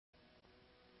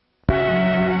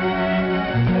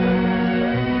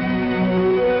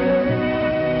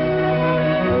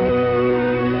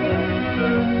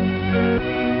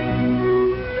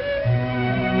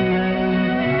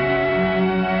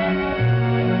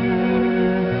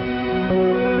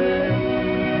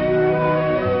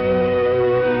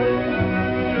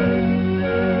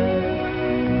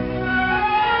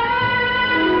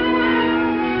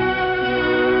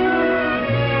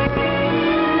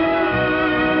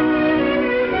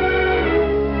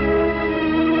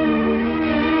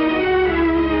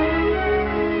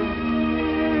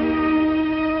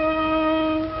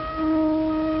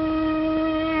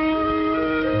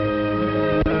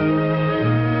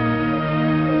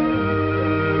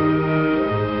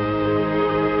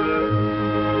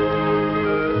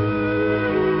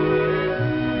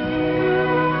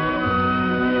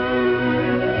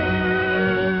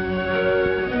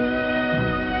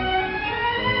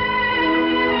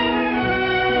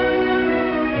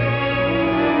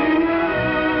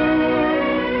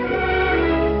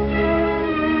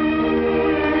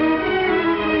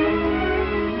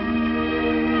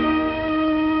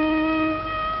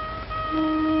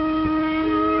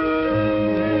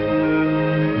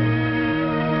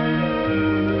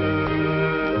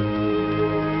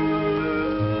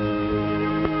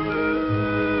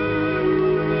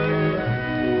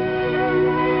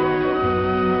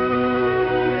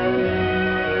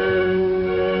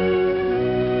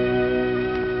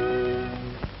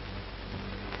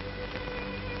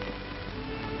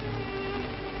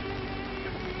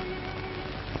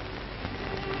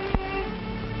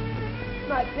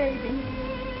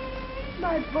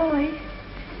that boy.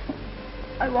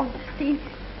 I want to see.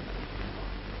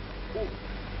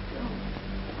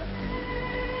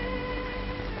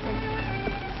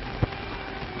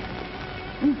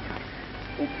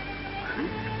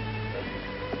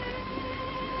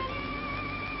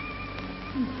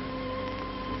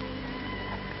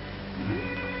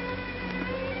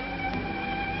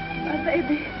 My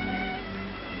baby.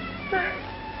 My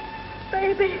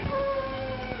baby.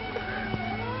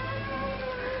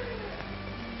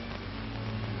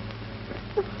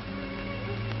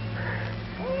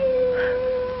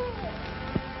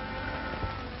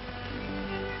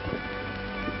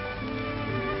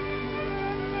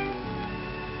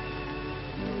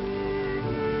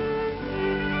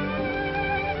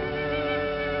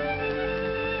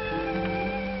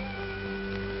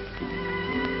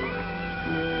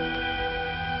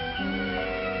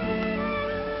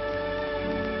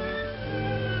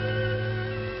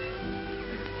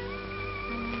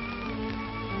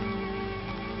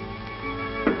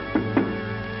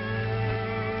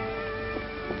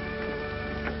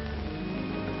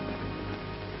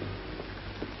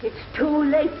 It's too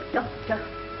late, Doctor.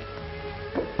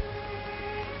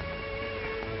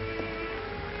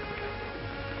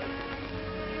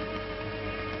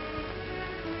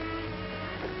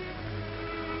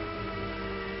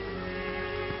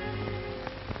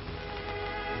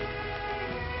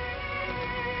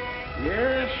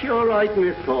 Yes, you're right,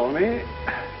 Miss Thorny.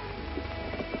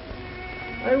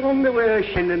 I wonder where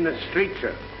she's in the street,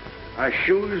 sir. Her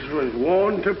shoes was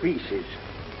worn to pieces.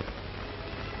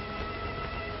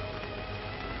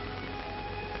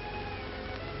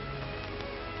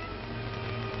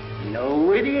 No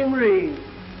wedding ring.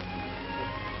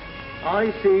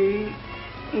 I see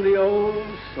the old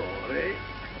story.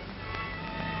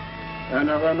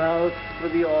 Another mouth for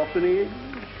the orphanage.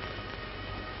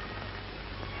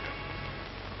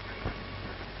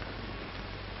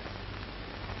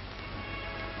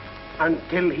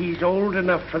 Until he's old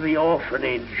enough for the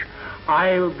orphanage,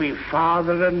 I'll be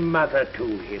father and mother to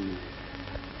him.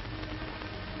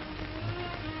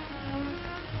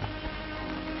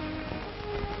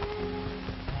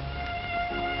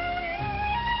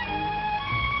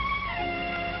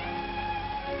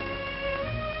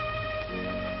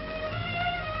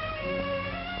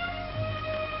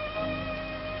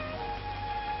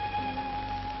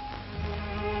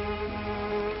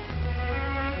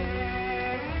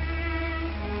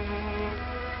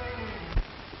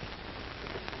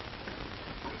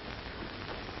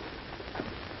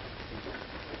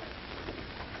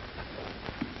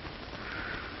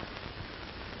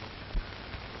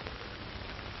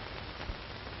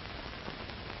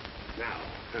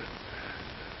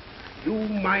 You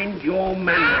mind your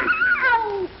manners.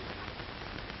 Ow!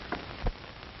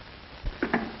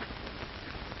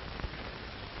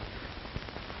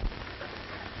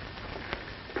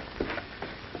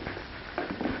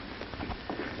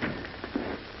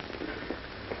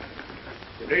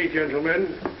 Good day, gentlemen.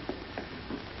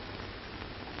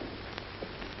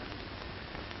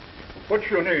 What's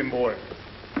your name, boy?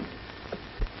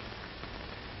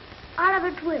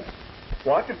 Oliver Twist.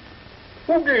 What?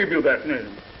 Who gave you that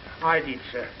name? I did,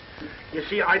 sir. You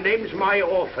see, I names my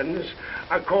orphans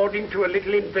according to a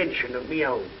little invention of me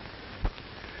own.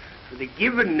 The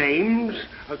given names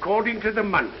according to the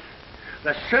month.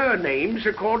 The surnames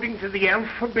according to the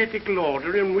alphabetical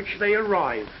order in which they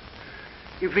arrive.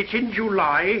 If it's in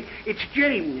July, it's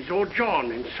James or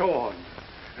John and so on.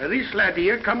 This lad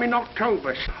here come in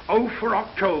October. O for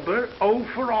October, O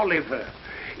for Oliver.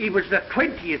 He was the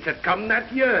 20th that come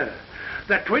that year.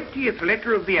 The 20th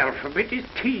letter of the alphabet is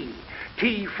T.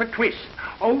 T for twist.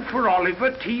 O for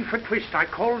Oliver, T for twist. I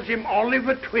calls him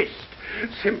Oliver Twist.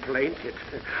 Simple, ain't it?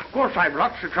 Of course, I've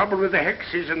lots of trouble with the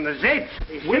hexes and the Zs.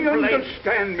 We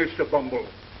understand, Mr. Bumble.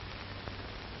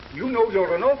 You know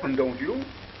you're an orphan, don't you?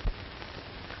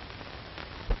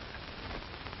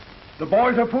 The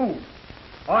boy's a fool.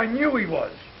 I knew he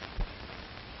was.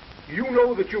 You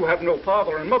know that you have no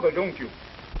father and mother, don't you?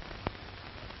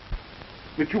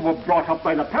 That you were brought up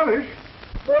by the parish.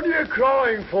 What are you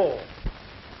crying for?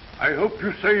 I hope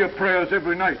you say your prayers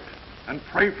every night and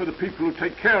pray for the people who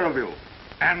take care of you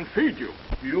and feed you.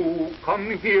 You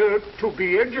come here to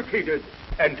be educated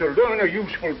and to learn a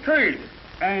useful trade.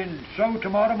 And so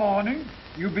tomorrow morning,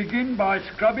 you begin by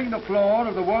scrubbing the floor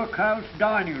of the workhouse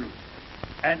dining room.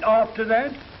 And after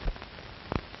that,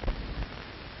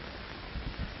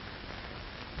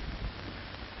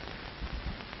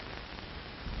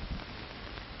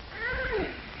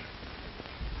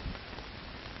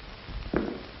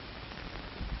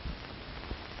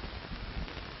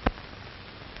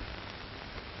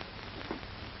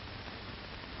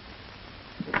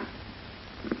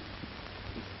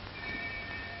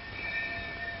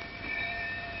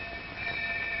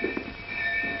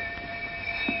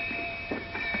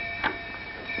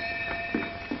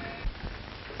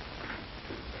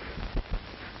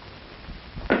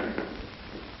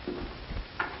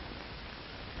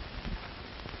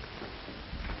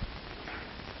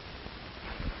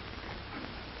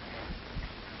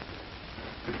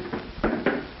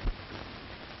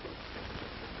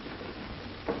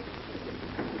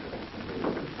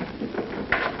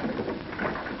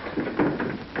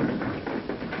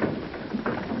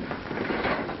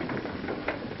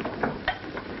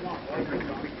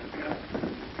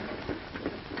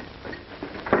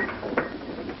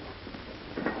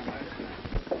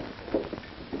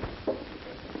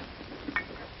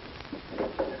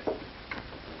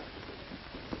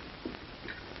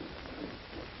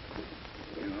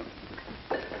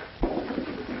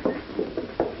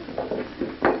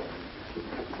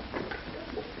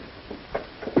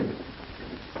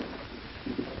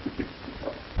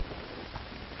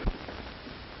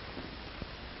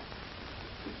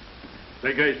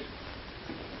 Beggars,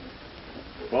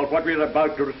 for what we are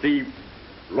about to receive,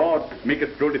 Lord, make us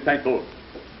truly thankful.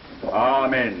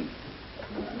 Amen.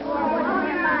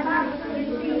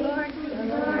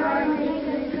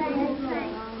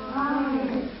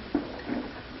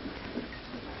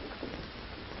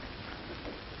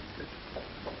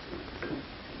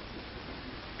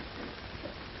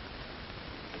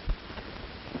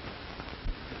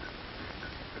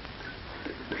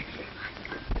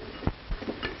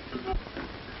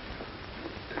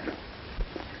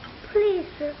 Please,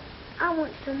 sir, I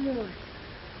want some more.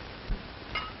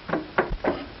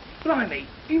 Blimey,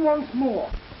 he wants more.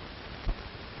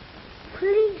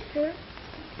 Please, sir,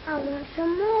 I want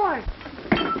some more.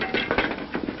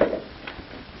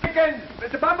 Dickens!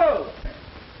 Mr. Bumble!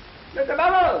 Mr.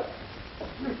 Bumble!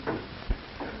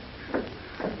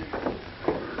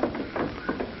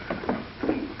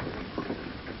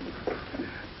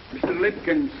 Mr.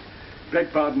 Litkins,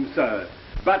 beg pardon, sir,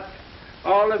 but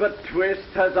Oliver Twist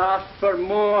has asked for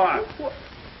more.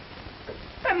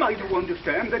 Am I to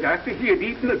understand that after he had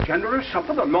eaten a generous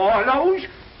supper the law allows,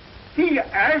 he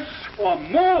asks for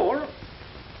more?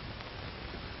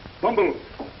 Bumble,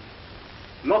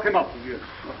 lock him up. Yes,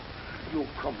 you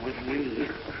come with me.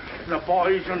 The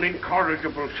boy's an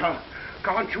incorrigible, sir.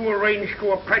 Can't you arrange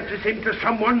to apprentice him to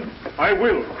someone? I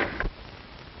will.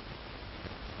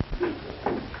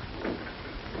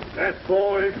 That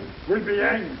boy will be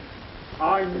hanged.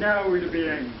 I know he'll be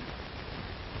hanged.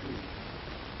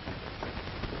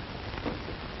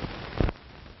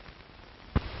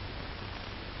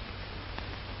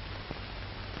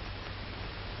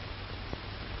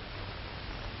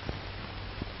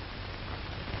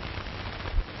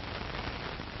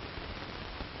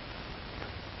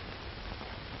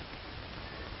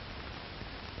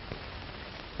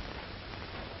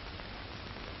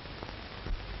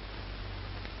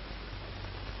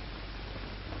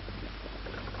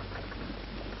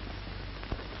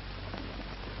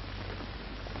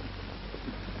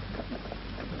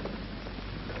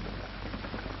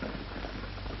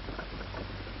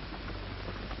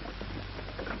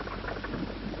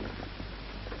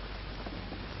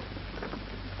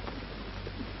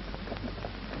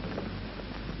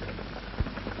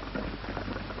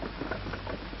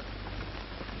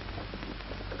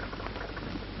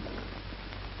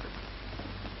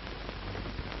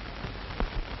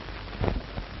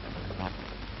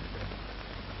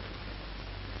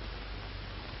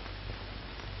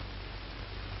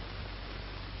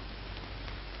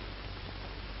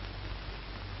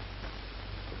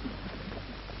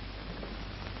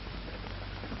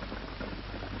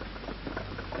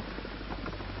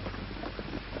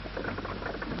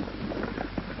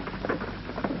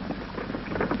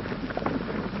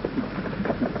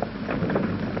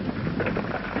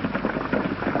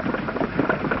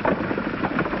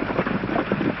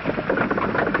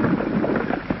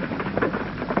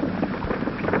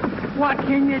 What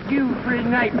can you do for a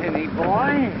nightpenny,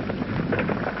 boy?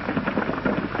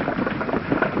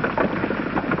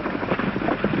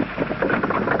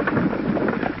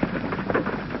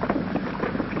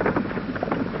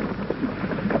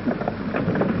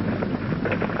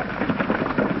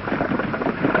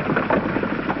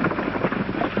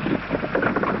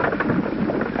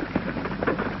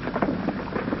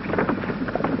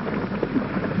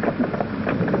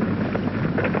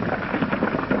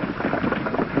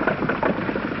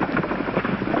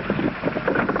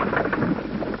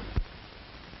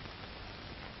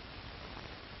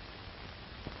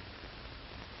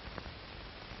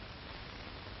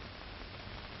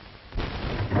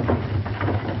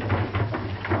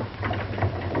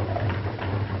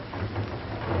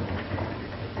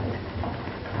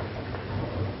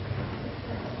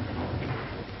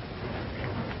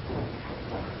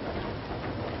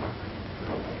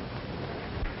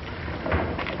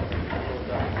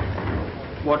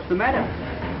 What's the matter?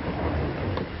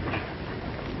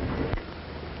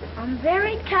 I'm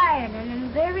very tired and I'm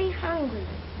very hungry.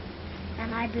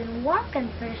 And I've been walking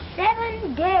for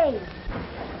 7 days.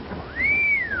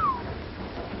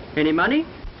 Any money?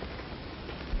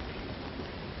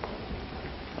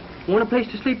 Want a place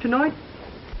to sleep tonight?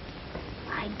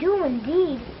 I do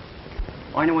indeed.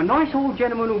 I know a nice old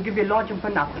gentleman who'll give you lodging for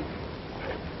nothing.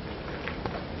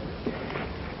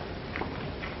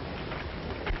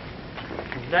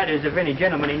 That is, if any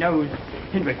gentleman he knows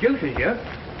introduces you.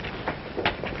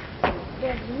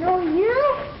 Does he know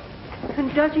you?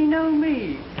 And does he know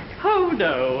me? Oh,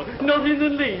 no, not in the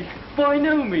least. By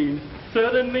no means.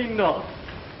 Certainly not.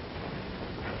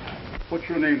 What's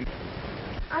your name?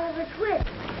 Oliver Twist.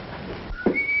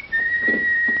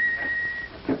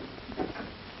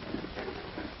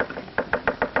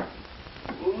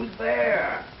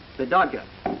 there? The Dodger.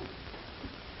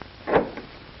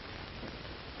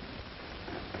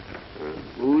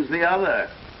 Who's the other?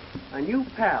 A new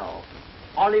pal,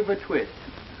 Oliver Twist.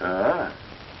 Ah.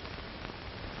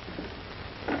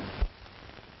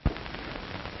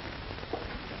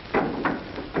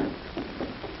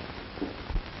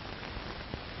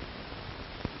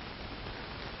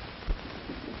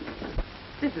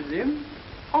 This is him,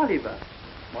 Oliver.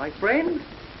 My friend,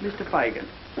 Mr. Fagin.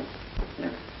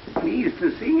 Pleased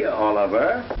to see you,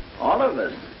 Oliver. All of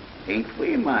us. Ain't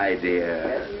we, my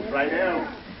dear? Right now.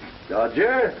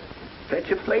 Dodger,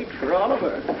 fetch a plate for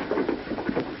Oliver.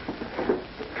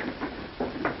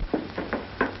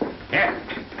 Yeah.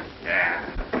 Yeah.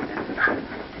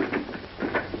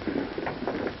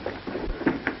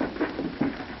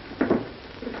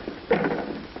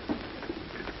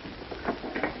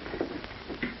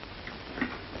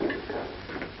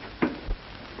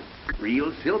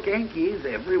 Real silk hankies,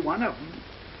 every one of them.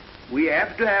 We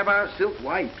have to have our silk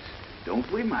wipes, don't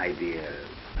we, my dear?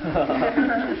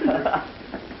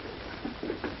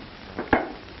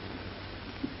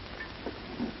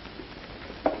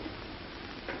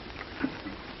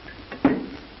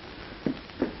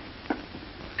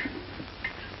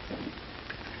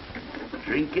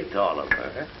 Drink it,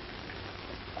 Oliver.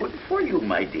 Good for you,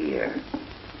 my dear.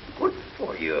 Good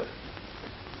for you.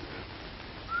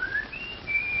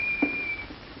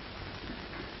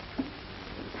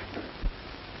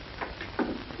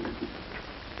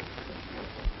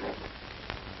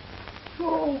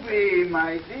 Toby,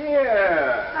 my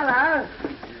dear. Hello.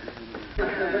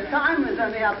 The time was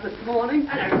only up this morning.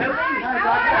 A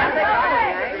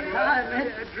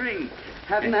drink.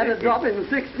 Haven't had a drop in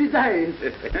 60 days.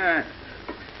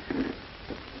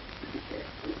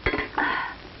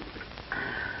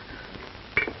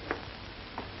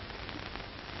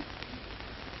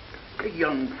 A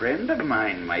young friend of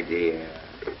mine, my dear.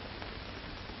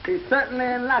 He's certainly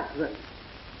in luck, then.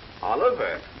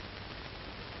 Oliver,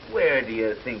 where do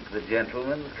you think the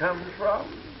gentleman's come from?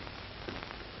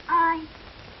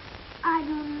 I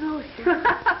don't know, sir.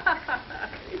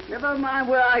 Never mind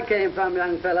where I came from,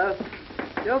 young fellow.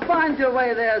 You'll find your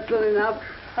way there soon enough.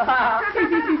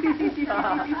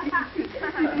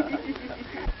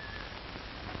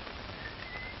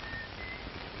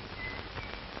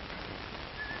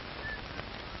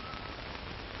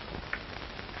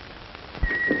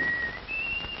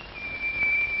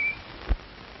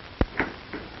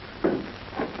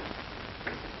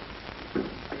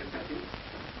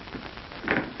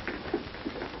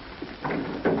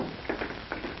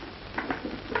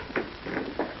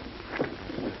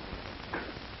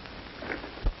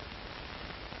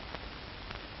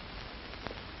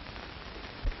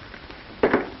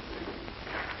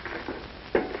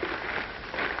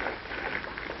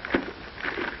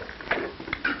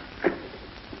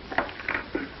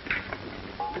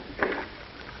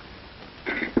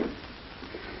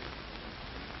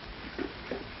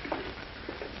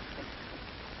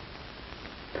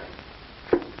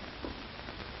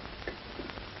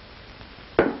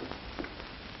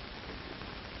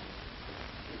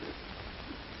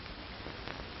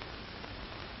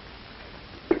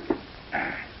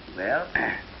 Well,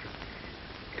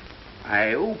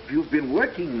 I hope you've been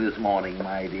working this morning,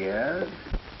 my dear.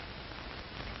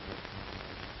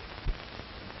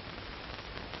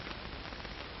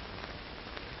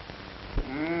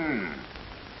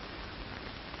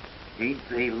 Ain't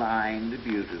they lined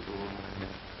beautiful?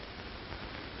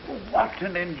 What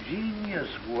an ingenious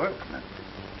workman.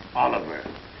 Oliver,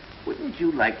 wouldn't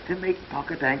you like to make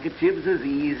pocket handkerchiefs as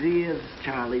easy as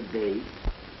Charlie Day?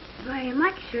 Very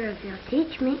much, sir, if you'll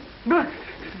teach me.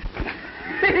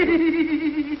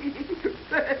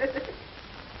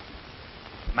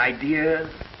 My dears,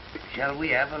 shall we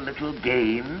have a little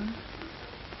game?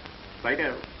 Right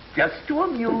now. Just to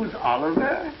amuse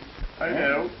Oliver? I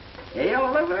know. Hey,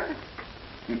 Oliver?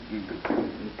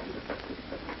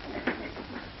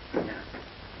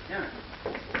 Yeah.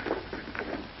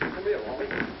 Come here, Wally.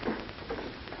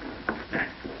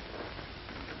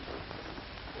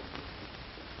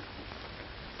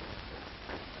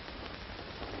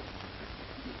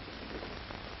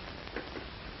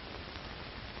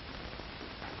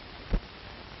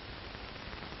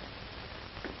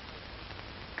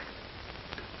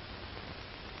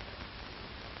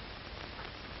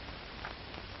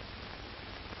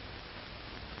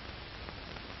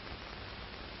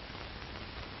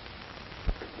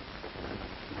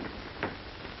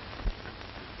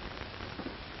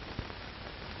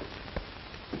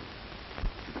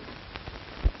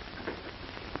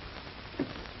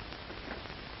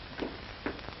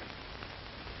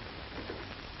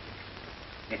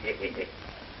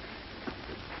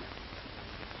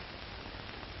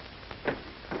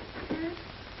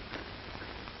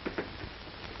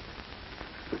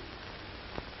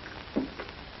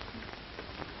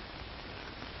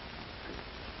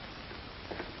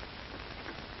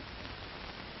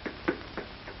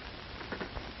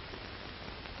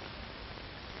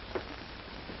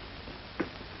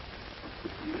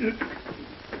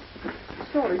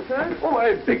 Sorry, sir. Oh,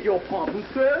 I beg your pardon,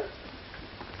 sir.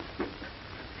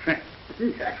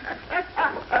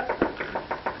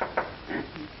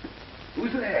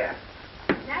 Who's there?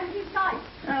 Nancy Sykes.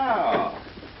 Oh,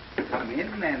 come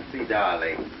in, Nancy,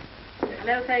 darling.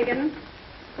 Hello, Fagin.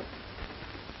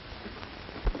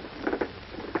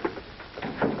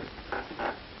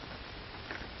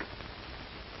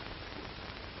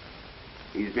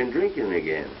 He's been drinking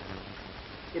again.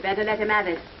 You better let him have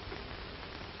it.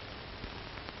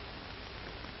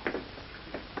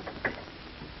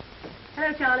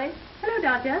 Hello, Charlie. Hello,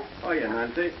 Dodger. Oh, yeah,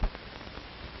 Nancy.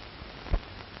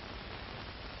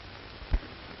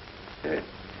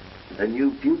 A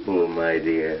new pupil, my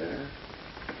dear.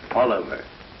 Oliver,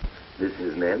 this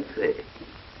is Nancy.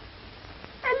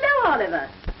 Hello, Oliver.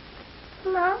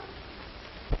 Hello?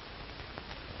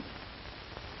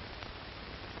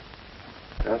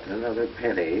 Not another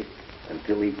penny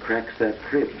until he cracks that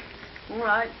crib. All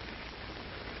right.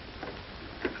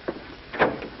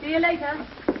 See you later.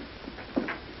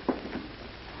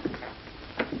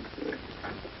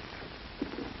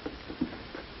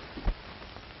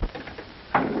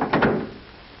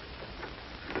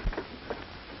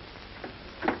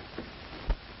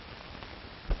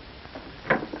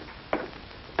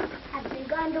 Have you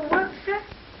gone to work, sir?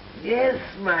 Yes,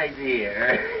 my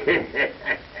dear.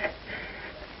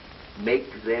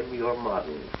 Make them your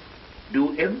models.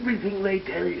 Do everything they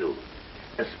tell you,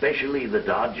 especially the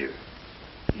Dodger.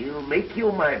 He'll make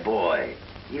you, my boy.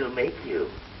 He'll make you.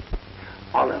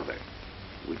 Oliver,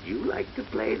 would you like to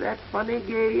play that funny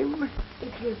game?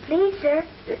 If you please, sir.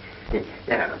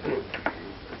 Now,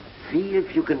 see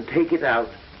if you can take it out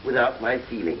without my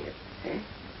feeling it. Eh?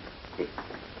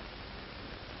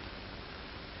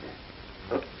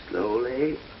 Oh,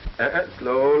 slowly.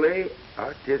 Slowly.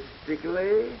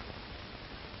 Artistically.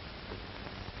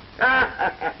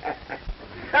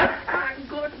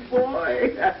 Good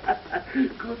boy.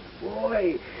 Good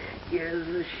boy. Here's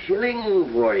a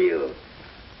shilling for you.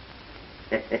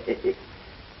 Here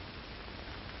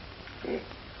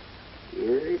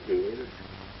it is.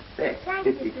 Thank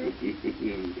you,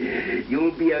 sir.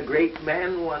 You'll be a great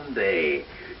man one day.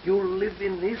 You'll live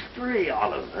in history,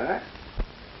 Oliver.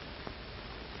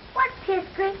 What's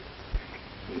history?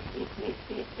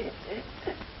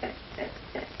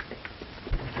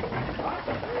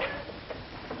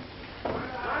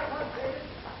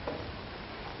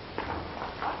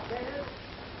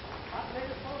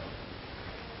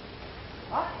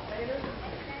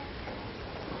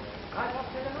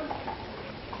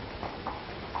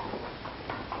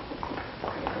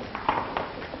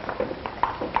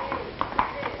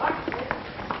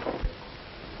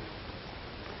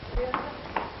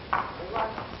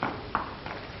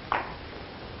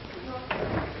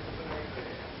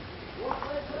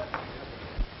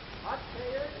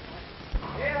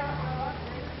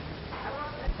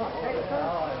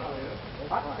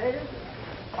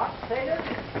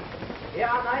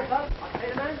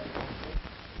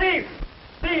 Thief!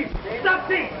 Thief! Stop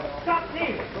thief! Stop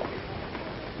thief!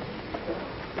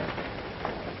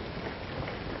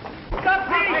 Stop thief! Stop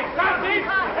thief! Hey, stop thief!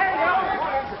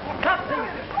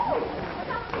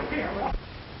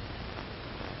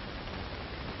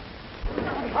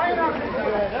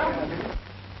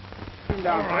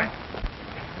 Down, right?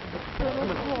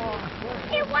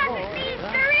 It wasn't me,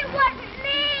 sir. It wasn't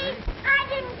me. I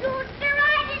didn't do it, sir.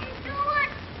 I didn't do it.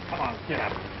 Come on, get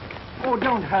up. Oh,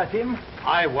 don't hurt him.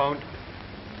 I won't.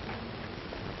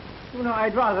 You know,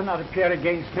 I'd rather not appear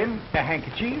against him. A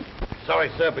handkerchief. Sorry,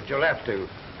 sir, but you'll have to.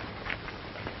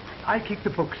 I kicked the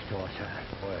bookstore, sir.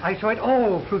 I saw it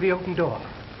all through the open door.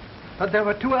 But there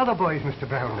were two other boys, Mr.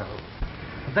 Brownlow.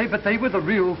 But they were the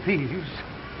real thieves.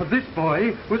 But this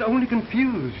boy was only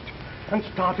confused and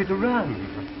started to run.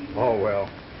 Oh, well.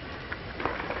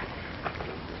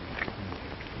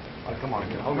 Oh, come on.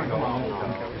 Oh, come on.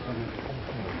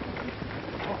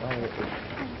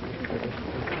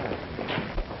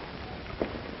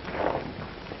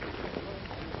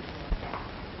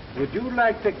 Would you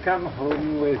like to come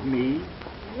home with me?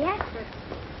 Yes, sir.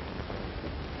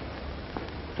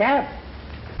 Cab.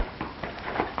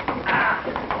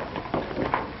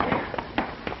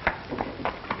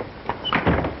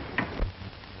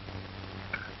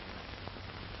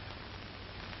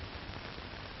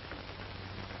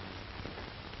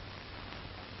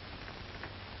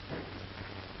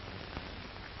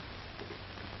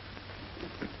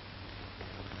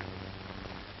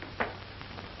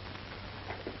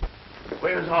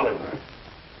 Where's Oliver?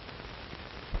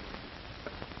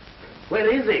 Where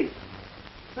is he?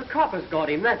 The coppers got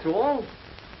him, that's all.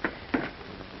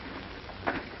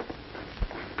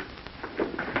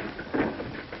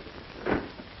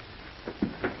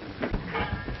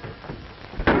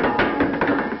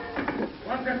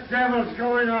 devil's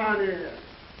going on here?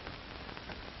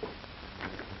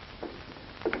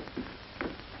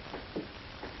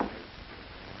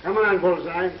 Come on,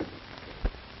 Bullseye.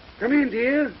 Come in,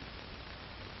 dear.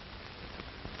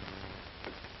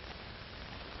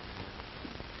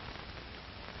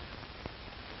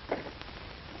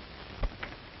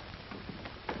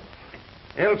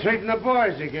 Ill-treating the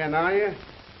boys again, are you?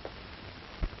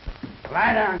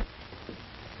 Lie down.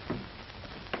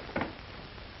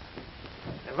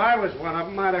 If I was one of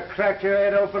them, I'd have cracked your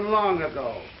head open long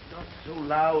ago. Not so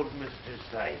loud,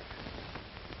 Mr. Sight.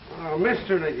 Oh,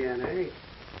 mister again, eh?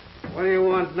 What do you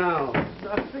want now?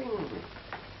 Nothing.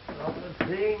 Not a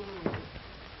thing.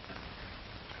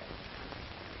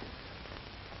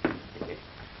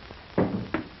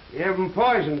 You haven't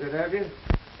poisoned it, have you?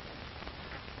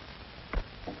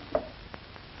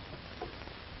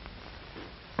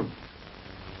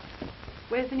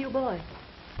 Where's the new boy?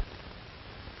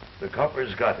 The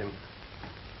coppers got him.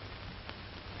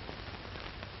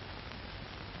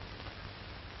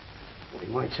 Well,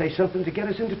 he might say something to get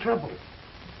us into trouble.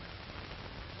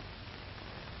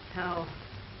 No.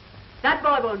 That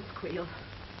boy won't squeal.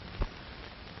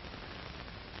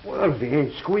 Well, if he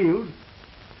ain't squealed,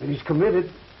 and he's committed,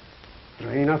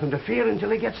 there ain't nothing to fear until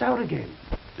he gets out again.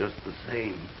 Just the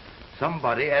same.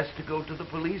 Somebody has to go to the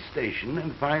police station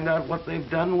and find out what they've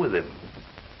done with him.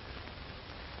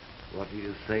 What do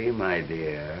you say, my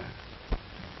dear?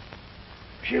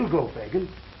 She'll go, Fagin.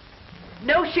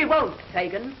 No, she won't,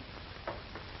 Fagin.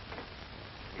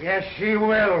 Yes, she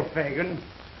will, Fagin.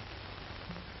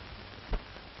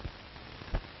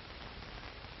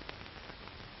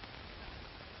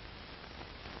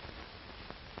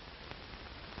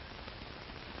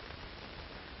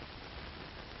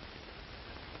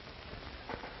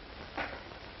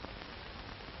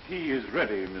 Tea is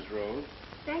ready, Miss Rose.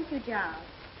 Thank you, Giles.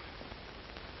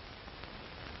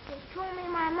 They told me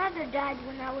my mother died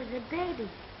when I was a baby.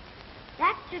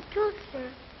 That's the truth, sir.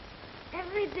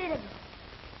 Every bit of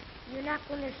it. You're not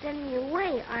going to send me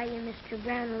away, are you, Mr.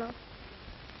 Brownlow?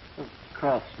 Of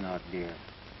course not, dear.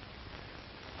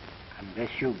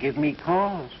 Unless you give me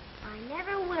cause. I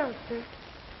never will, sir.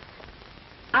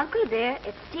 Uncle dear,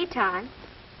 it's tea time.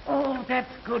 Oh,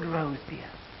 that's good, Rose, dear.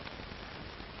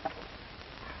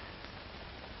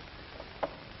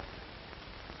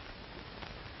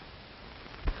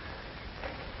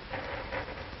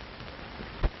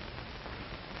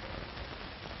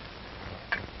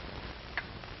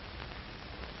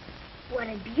 What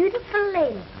a beautiful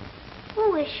lady.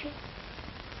 Who is she?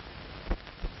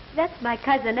 That's my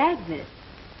cousin Agnes.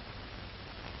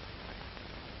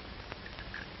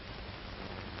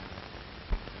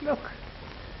 Look.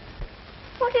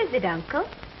 What is it, Uncle?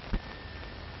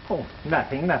 Oh,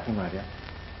 nothing, my dear.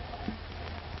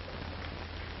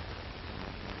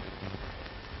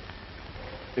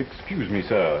 Excuse me,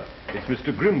 sir. It's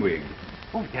Mr. Grimwig.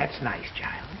 Oh, that's nice,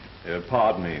 child.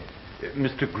 Pardon me.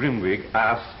 Mr. Grimwig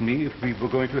asked me if we were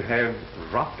going to have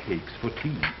rock cakes for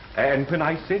tea. And when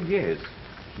I said yes,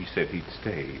 he said he'd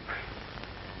stay.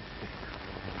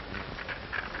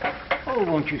 Oh,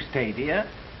 won't you stay, dear?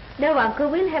 No, Uncle,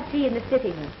 we'll have tea in the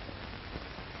sitting room.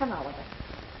 Come, Oliver.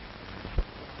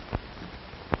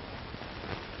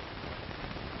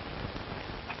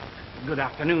 Good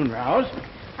afternoon, Rose.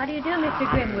 How do you do, Mr.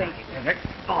 Grimwig?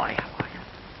 Boy, how are you?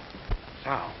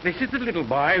 So, this is the little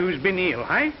boy who's been ill,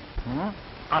 eh?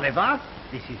 Oliver,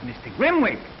 this is Mr.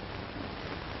 Grimwig.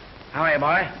 How are you,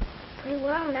 boy? Pretty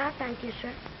well now, thank you,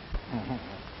 sir.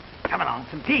 Come along,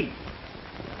 some tea.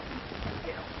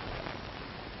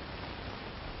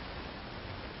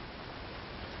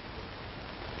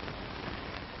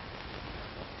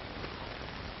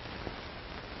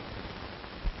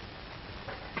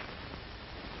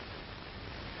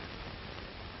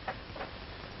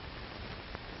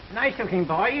 Nice-looking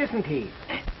boy, isn't he?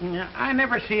 I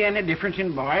never see any difference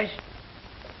in boys.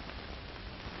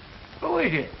 Who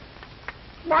is it?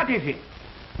 What is it?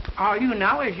 All you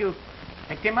know is you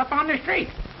picked him up on the street.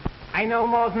 I know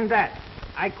more than that.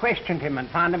 I questioned him and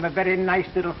found him a very nice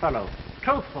little fellow.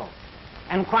 Truthful.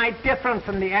 And quite different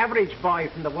from the average boy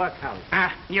from the workhouse.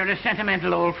 Ah, you're a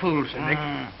sentimental old fool, Sir Dick.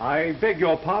 I beg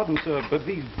your pardon, sir, but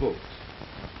these books...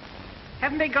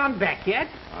 Haven't they gone back yet?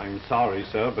 I'm sorry,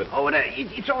 sir, but... Oh, no,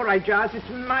 it's all right, Giles. It's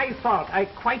my fault. I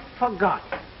quite forgot.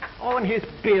 Oh, and his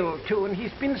bill, too, and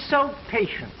he's been so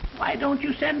patient. Why don't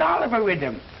you send Oliver with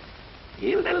them?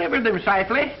 He'll deliver them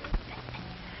safely.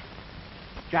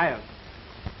 Giles,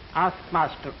 ask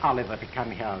Master Oliver to come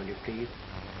here, will you please?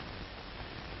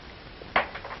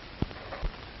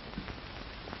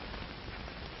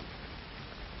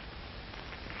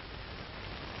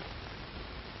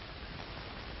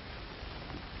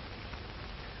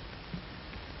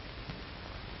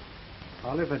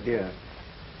 Oliver, dear,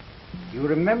 you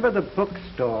remember the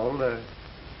bookstall?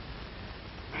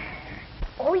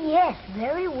 Oh, yes,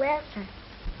 very well, sir.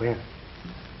 Well,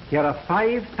 here are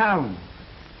 £5.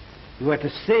 You are to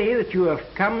say that you have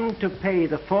come to pay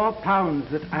the £4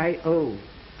 that I owe,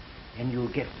 and you'll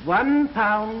get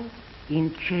 £1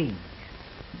 in change.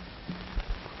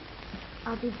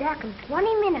 I'll be back in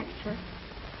 20 minutes, sir.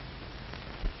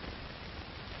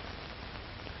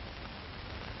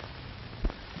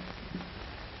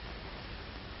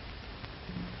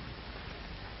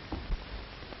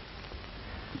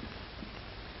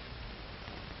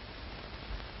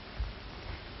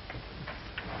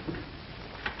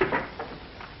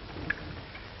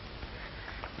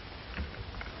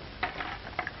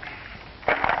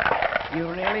 You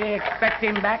really expect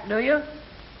him back, do you?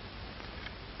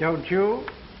 Don't you?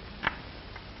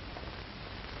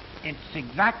 It's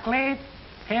exactly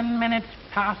 10 minutes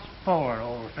past 4,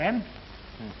 old friend.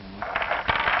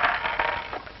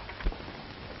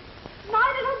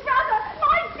 My little brother!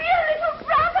 My dear little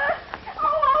brother!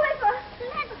 Oh, Oliver!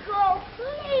 Let go.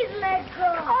 Please let go.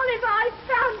 Oliver, I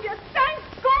found you. Thank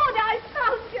God I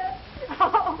found you.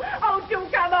 Oh, do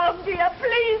come home, dear.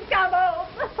 Please come home.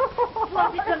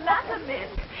 What is the matter, miss?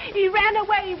 He ran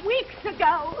away weeks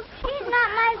ago. She's not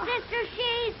my sister.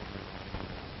 She's...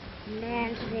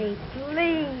 Nancy,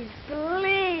 please,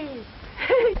 please.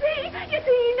 You see,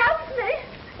 he knows me.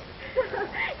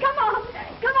 Come on,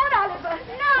 Oliver.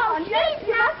 No, Yes, she's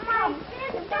not my come.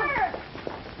 sister.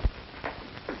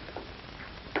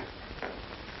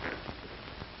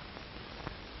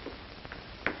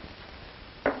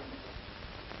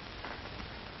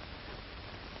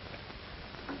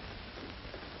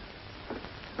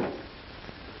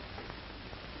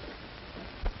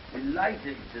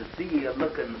 Delighted to see you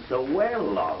looking so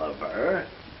well, Oliver.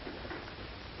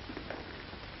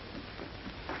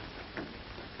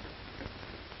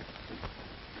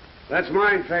 That's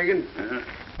mine, Fagin.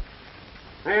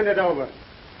 Hand it over.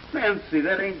 Nancy,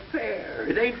 that ain't fair.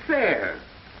 It ain't fair.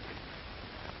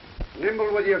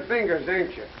 Nimble with your fingers,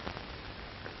 ain't you?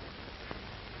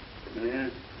 Yeah,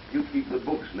 you keep the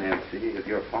books, Nancy, if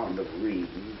you're fond of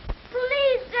reading.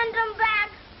 Please send them back.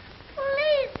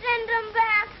 Please send them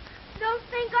back. Don't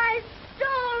think I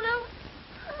stole them.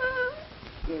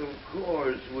 Of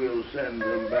course we'll send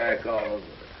them back, Oliver.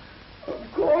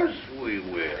 Of course we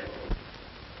will.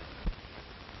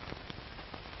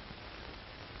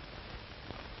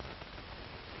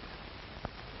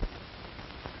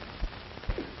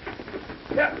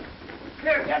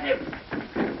 Here, get him.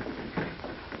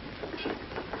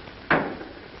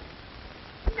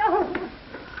 No.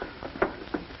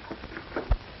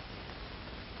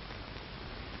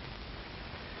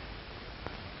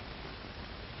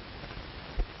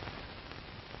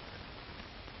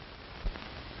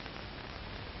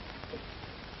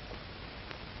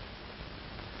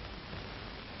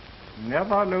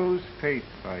 Never lose faith,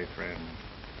 my friend.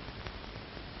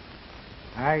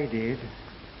 I did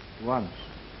once.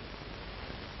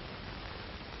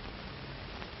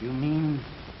 You mean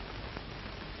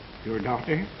your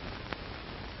daughter?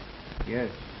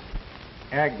 Yes,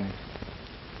 Agnes.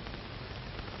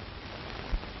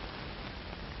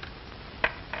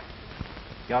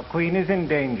 Your queen is in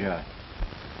danger.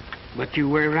 But you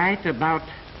were right about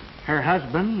her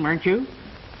husband, weren't you?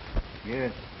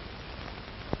 Yes.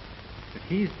 But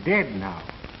he's dead now.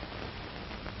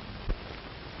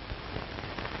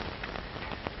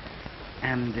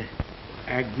 And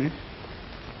Agnes?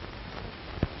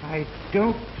 I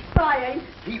don't... I ain't.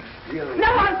 Keep still. No,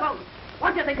 I won't.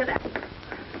 What do you think of that?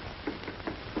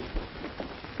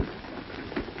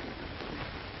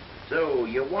 So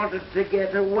you wanted to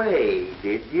get away,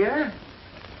 did you?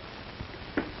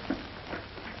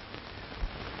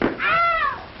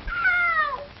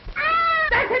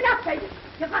 That's enough, baby.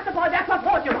 You got the boy back. What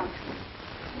more do you want?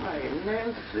 Why,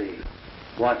 Nancy,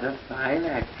 what a fine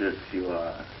actress you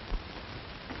are.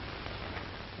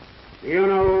 You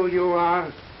know who you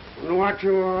are and what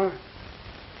you are.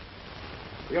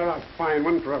 You're a fine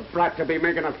one for a brat to be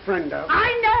making a friend of.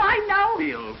 I know.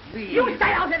 Bill, please. You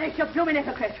stay out of this, you blooming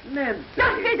hypocrite. Nancy.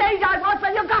 Just as age I was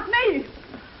when you got me.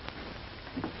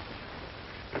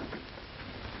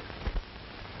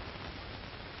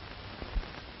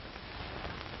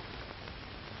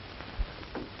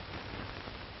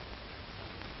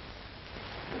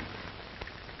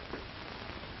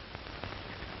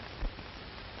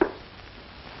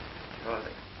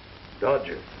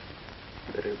 Dodger,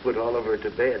 better put Oliver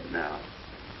to bed now.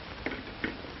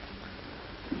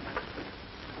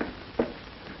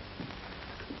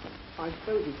 I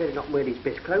suppose he'd better not wear his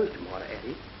best clothes tomorrow,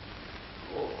 Eddie.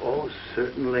 Oh,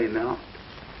 certainly not.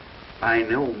 By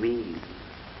no means.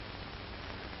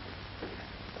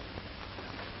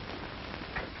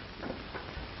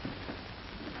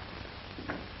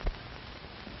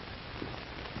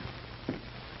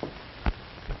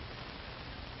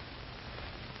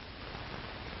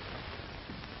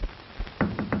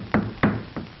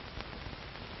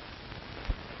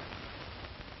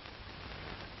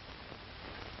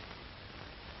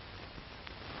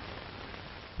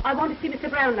 I want to see Mr.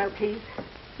 Brownlow, please.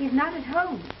 He's not at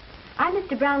home. I'm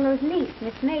Mr. Brownlow's niece,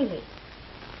 Miss Maylie.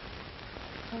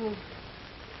 Oh.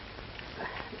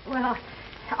 Well,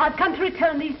 I've come to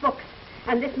return these books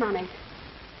and this money.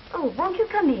 Oh, won't you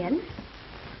come in?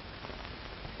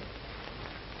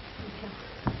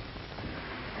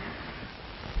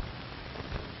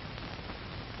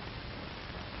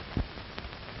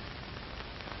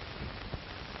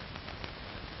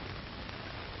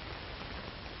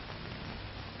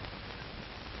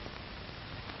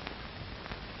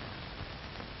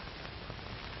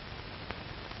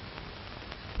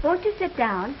 Won't you sit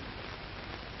down?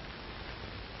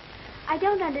 I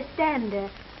don't understand. Well,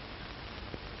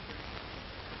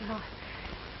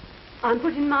 I'm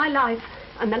putting my life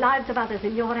and the lives of others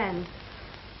in your hands.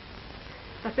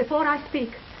 But before I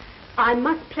speak, I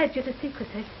must pledge you to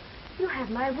secrecy. You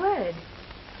have my word.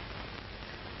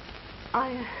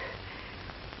 I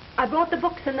brought the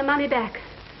books and the money back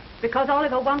because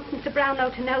Oliver wants Mr.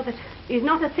 Brownlow to know that he's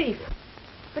not a thief.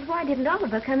 But why didn't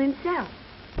Oliver come himself?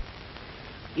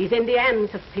 He's in the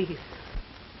hands of thieves.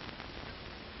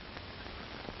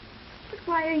 But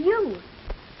why are you?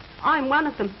 I'm one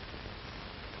of them.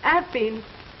 Have been,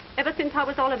 ever since I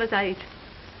was Oliver's age.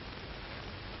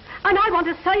 And I want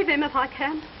to save him if I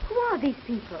can. Who are these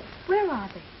people? Where are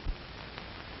they?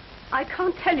 I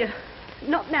can't tell you.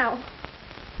 Not now.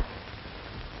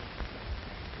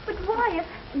 But why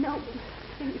if... No,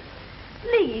 please.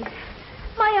 Please.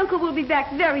 My uncle will be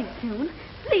back very soon.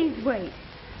 Please wait.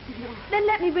 No. Then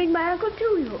let me bring my uncle to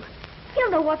you.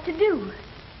 He'll know what to do.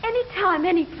 Any time,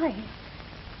 any place.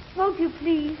 Won't you,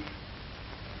 please?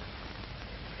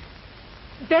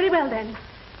 Very well, then.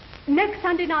 Next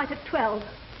Sunday night at 12.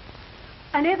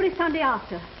 And every Sunday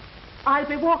after, I'll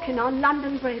be walking on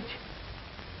London Bridge.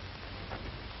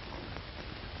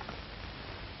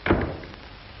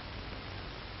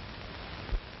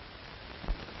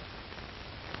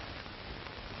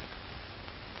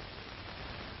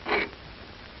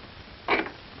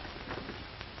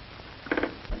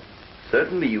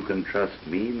 Certainly you can trust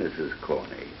me, Mrs.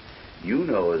 Corney. You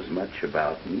know as much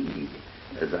about me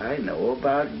as I know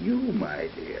about you, my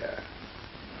dear.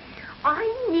 I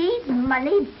need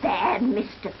money bad,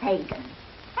 Mr. Fagin.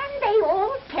 And they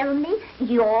all tell me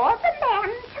you're the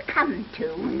man to come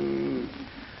to.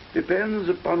 Depends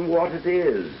upon what it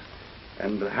is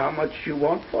and how much you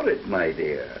want for it, my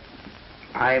dear.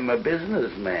 I'm a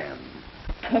businessman.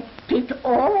 Kept it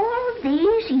all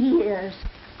these years.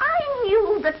 I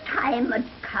knew the time had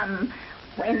come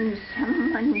when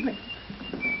someone would...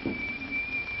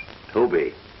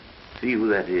 Toby, see who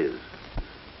that is.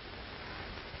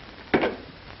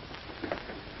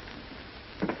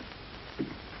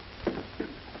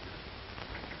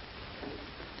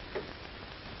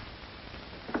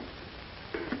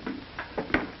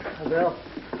 Bill.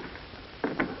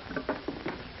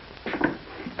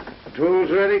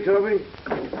 Tools ready, Toby?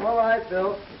 All right,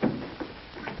 Bill.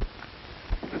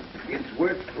 It's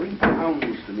worth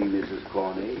 £3 to me, Mrs.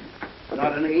 Corney.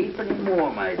 Not an halfpenny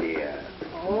more, my dear.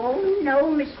 Oh, no,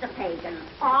 Mr. Fagin.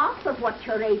 Half of what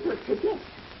you're able to get.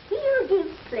 He'll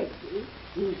give plenty.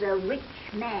 He's a rich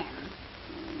man.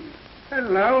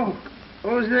 Hello.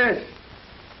 Who's this?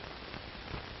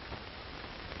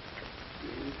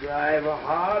 You drive a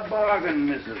hard bargain,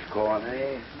 Mrs.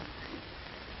 Corney.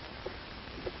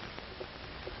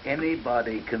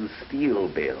 Anybody can steal,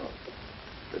 Bill.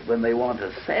 But when they want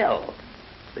to sell,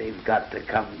 they've got to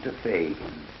come to Fagin.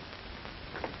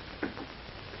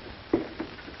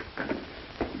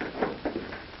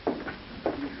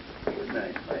 Good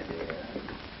night, my dear.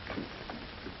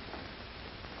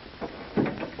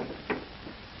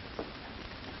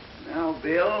 Now,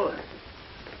 Bill,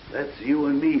 let's you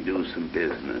and me do some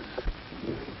business.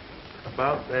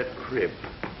 About that crib.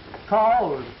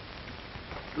 Cold.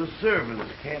 The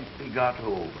servants can't be got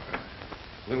over.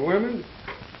 The women?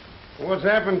 What's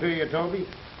happened to you, Toby?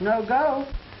 No go.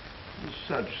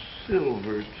 Such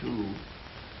silver, too.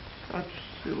 Such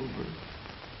silver.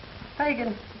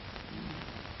 Fagin,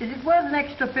 is it worth an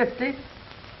extra 50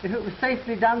 if it was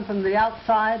safely done from the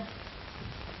outside?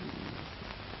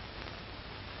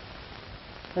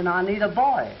 Then I need a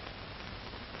boy.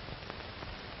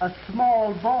 A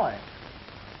small boy.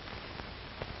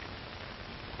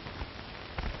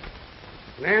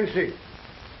 Nancy,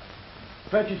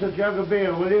 fetch us a jug of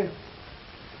beer, will you?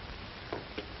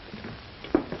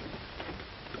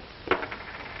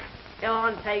 Go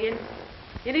on, Fagin.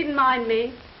 You needn't mind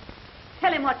me.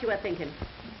 Tell him what you were thinking.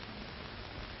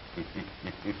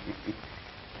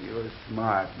 You're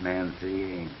smart, Nancy,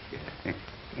 ain't you?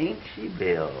 Ain't she,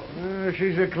 Bill?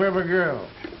 She's a clever girl.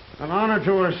 An honor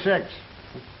to her sex.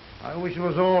 I wish it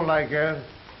was all like her.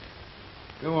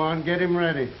 Go on, get him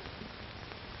ready.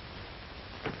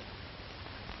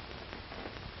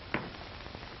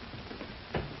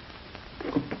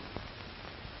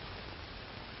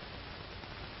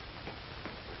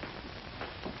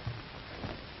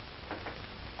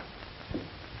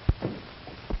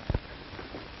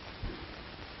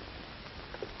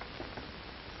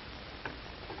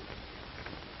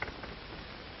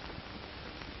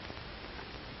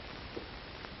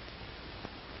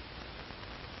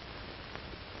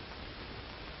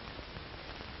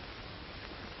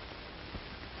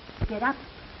 Get up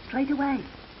straight away.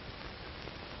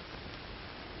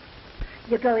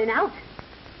 You're going out.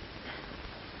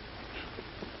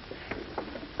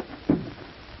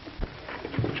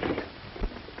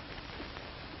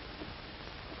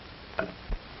 Are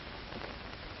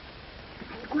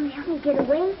you going to help me get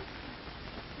away?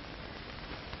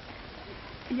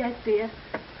 Yes, dear.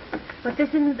 But this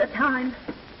isn't the time.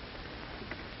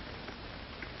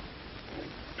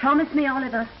 Promise me,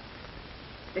 Oliver,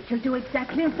 that you'll do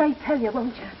exactly as they tell you,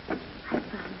 won't you? I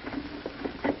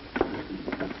promise.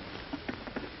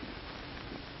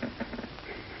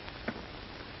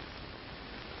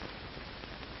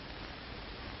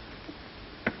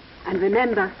 And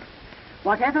remember,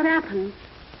 whatever happens,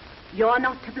 you're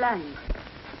not to blame.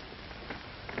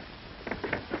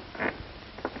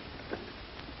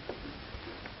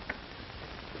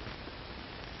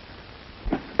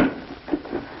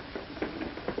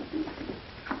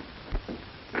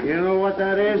 You know what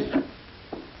that is?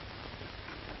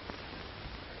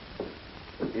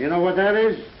 You know what that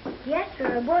is? Yes,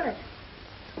 sir, a bullet.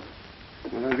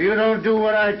 Well, if you don't do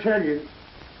what I tell you,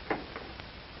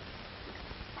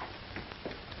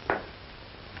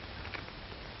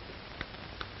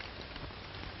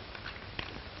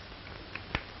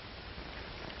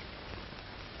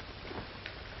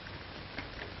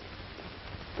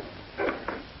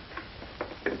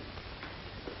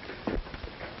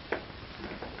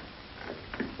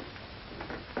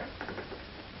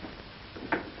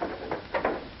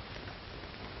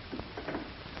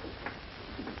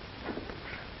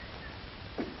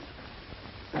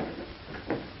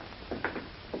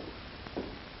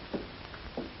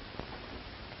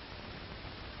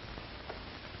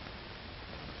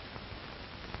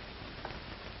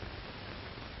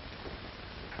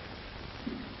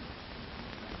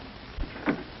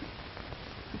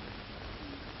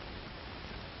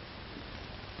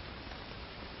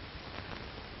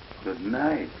 Good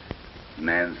night,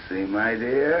 Nancy, my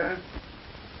dear.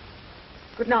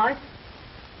 Good night.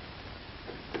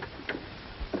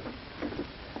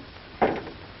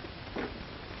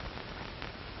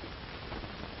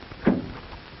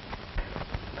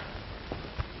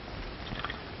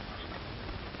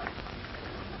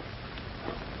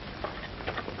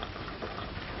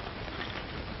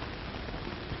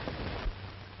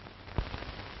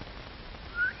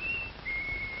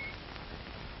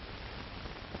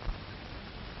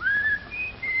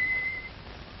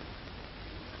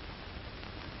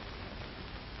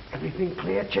 Everything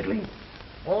clear, Chidley?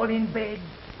 All in bed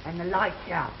and the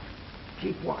lights out.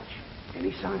 Keep watch.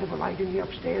 Any sign of a light in the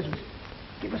upstairs,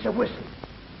 give us a whistle.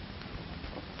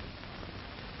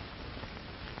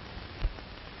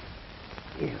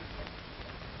 Here.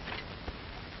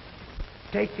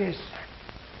 Take this.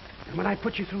 And when I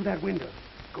put you through that window,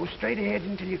 go straight ahead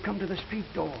until you come to the street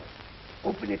door.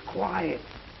 Open it quiet.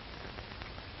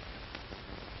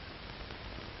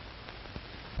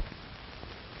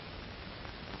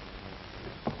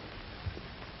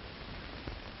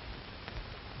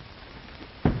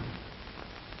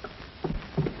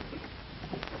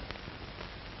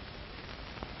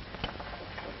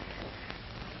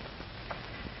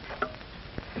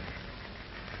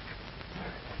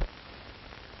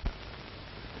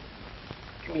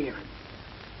 Come here.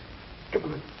 Come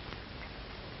on.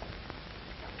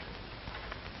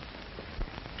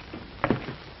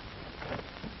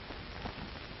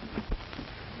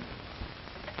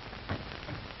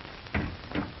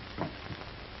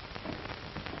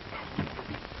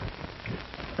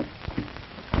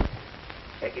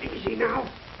 Take it easy now.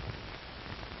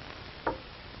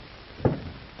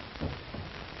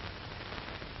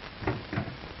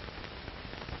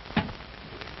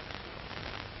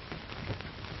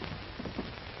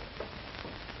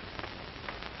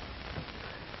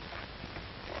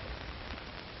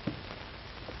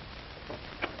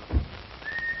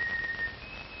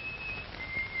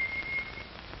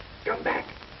 Come back.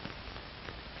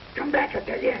 Come back, I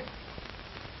tell you.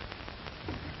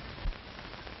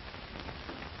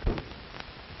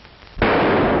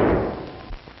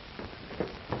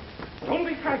 Don't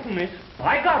be frightened, miss.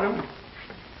 I got him.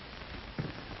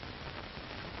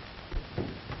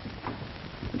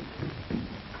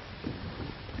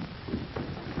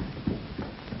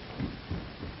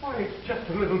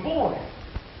 boy.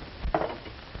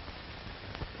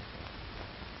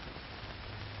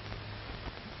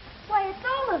 Why, it's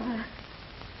Oliver.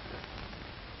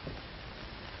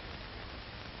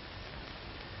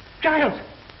 Giles!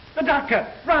 The doctor!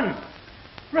 Run!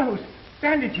 Rose!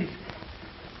 Bandages!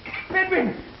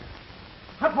 Bedwin!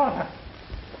 Hot water!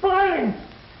 Boiling!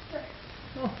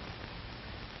 Oh.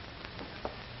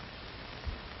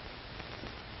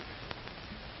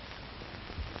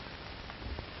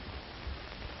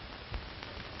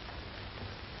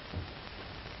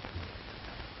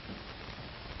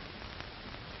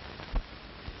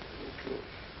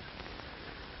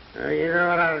 You know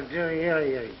what I'll do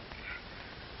here?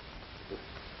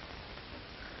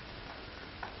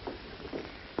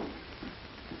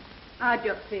 How'd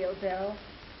you feel, Bill?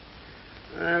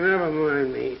 Never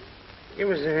mind me. Give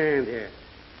us a hand here.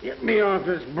 Get me off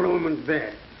this bloomin'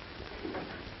 bed.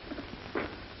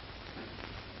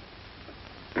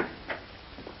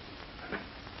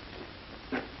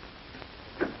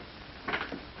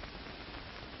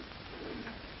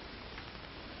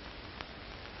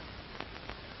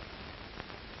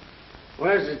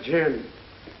 Where's the gin?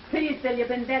 Please, Bill, you've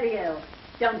been very ill.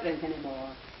 Don't drink any more.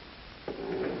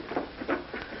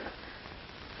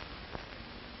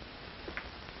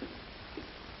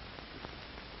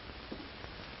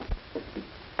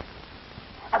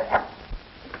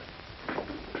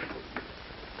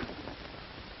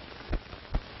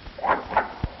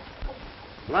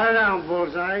 Lie down,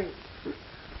 Bullseye.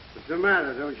 What's the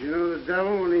matter? Don't you know the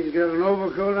devil when he's got an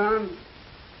overcoat on?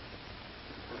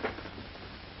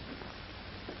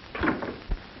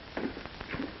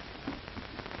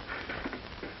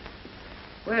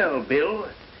 Well, Bill,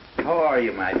 how are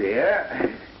you, my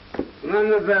dear? None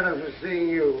the better for seeing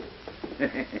you.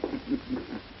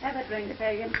 Have a drink,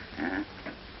 Fagin. Huh?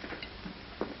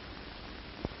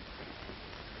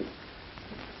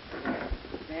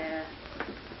 There.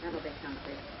 That'll be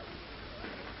comfy.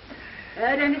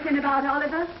 Heard anything about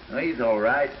Oliver? Oh, he's all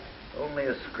right. Only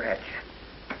a scratch.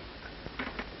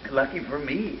 Lucky for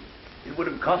me. It would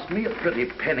have cost me a pretty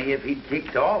penny if he'd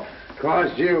kicked off.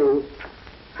 Cost you?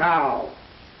 How?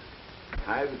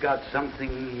 I've got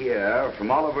something here from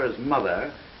Oliver's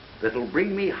mother that'll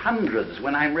bring me hundreds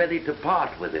when I'm ready to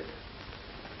part with it.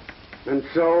 And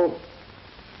so?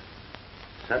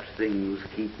 Such things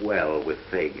keep well with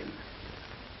Fagin.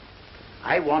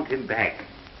 I want him back.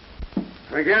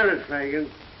 Forget it, Fagin.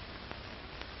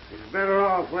 He's better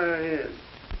off where he is.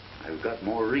 I've got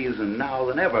more reason now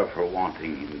than ever for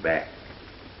wanting him back.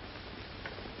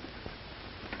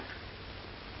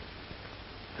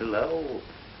 Hello.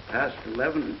 Past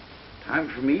 11. Time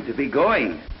for me to be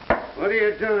going. What are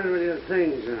you doing with your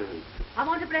things on? I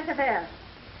want a breath of air.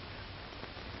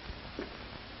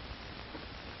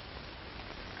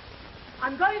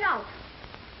 I'm going out.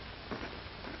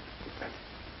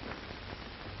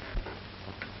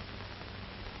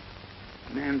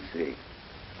 Nancy,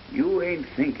 you ain't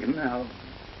thinking now.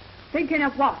 Thinking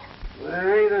of what?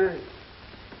 There ain't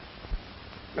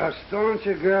a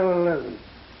stauncher girl living.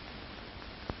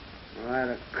 I'd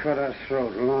have cut her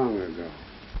throat long ago.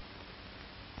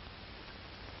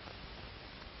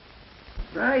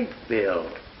 Right, Bill.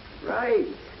 Right.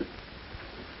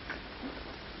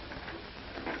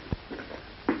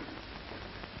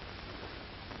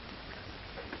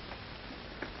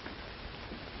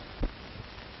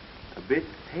 A bit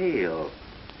pale,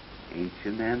 ain't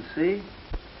you, Nancy?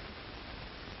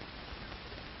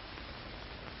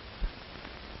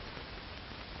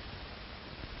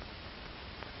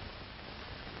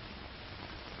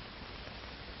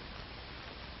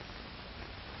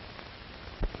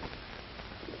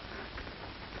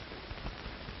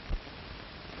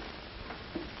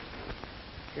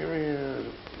 Give me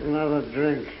another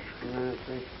drink,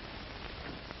 Nancy.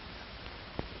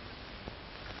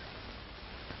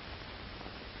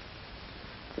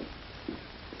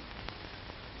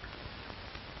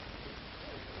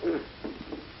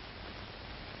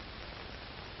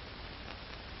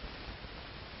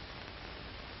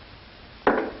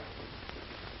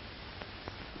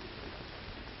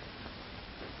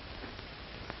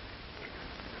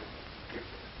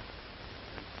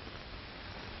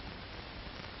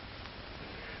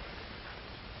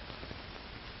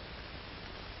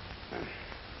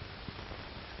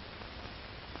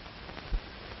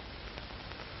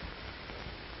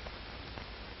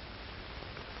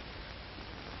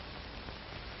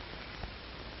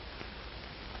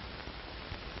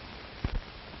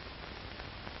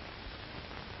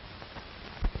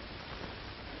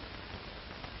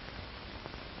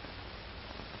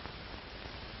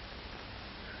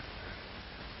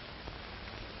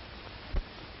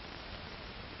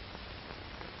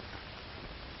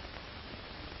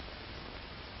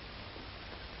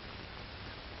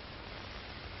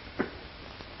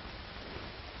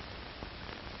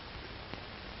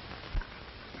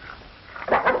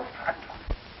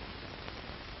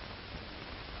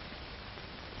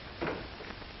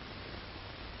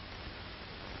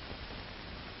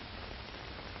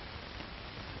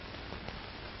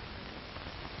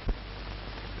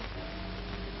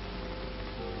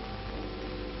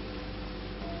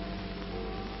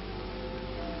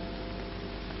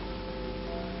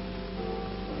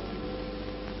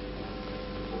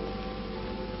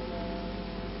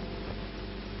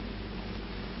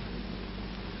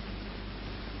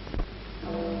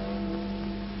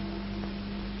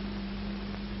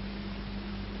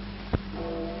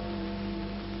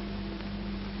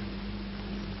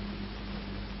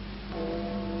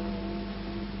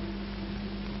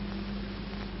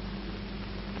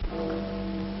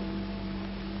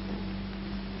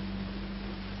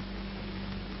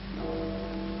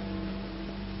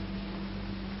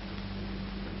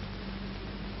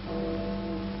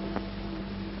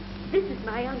 is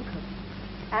my uncle.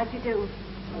 How'd you do?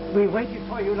 We waited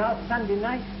for you last Sunday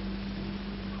night.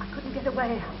 I couldn't get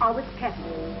away. I was kept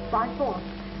by force.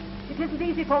 It isn't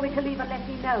easy for me to leave unless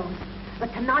he knows.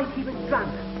 But tonight he was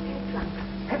drunk. Dead drunk.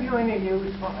 Have you any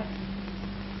news for us?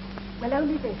 Well,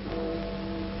 only this.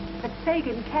 That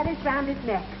Fagin carries round his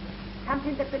neck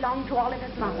something that belonged to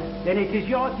Oliver's mother. Then it is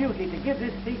your duty to give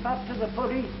this thief up to the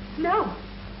police. No.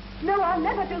 No, I'll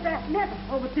never do that. Never.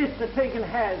 Oh, but this that Fagin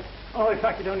has. Oh, if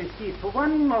I could only see it for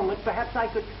one moment, perhaps I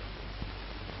could...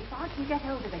 If I can get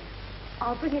hold of it,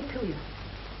 I'll bring it to you.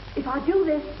 If I do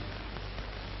this,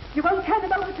 you won't turn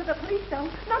them over to the police, though.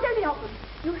 Not any of them.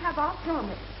 You have our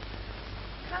promise.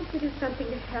 Can't we do something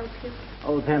to help you?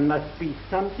 Oh, there must be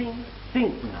something.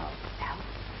 Think now.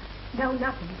 No,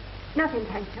 nothing. Nothing,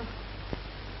 thank you.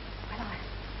 Well,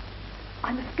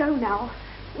 I must go now.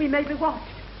 We may be watched.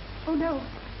 Oh, no.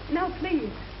 No, please.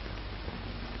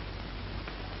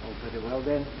 Oh, very well,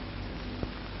 then.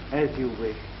 As you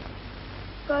wish.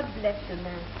 God bless you,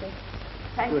 Nancy.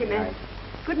 Thank Good you, miss. night.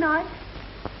 Good night.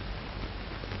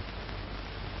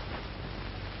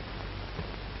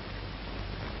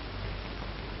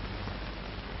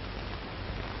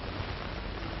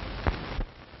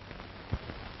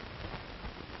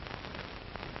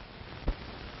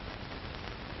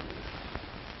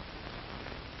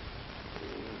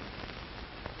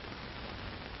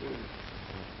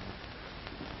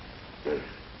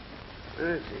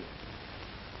 Nancy.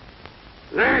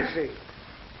 Nancy!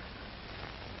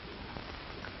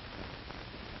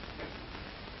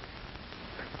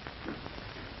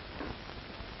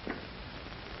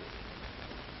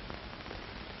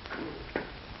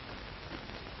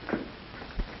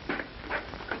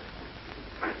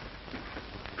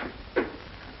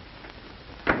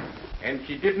 And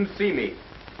she didn't see me.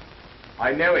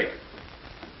 I know it.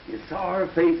 You saw her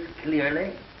face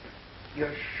clearly?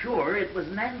 You're sure it was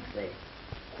Nancy?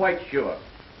 Quite sure.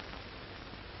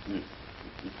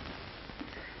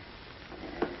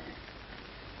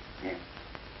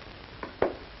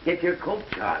 Get your coat,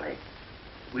 Charlie.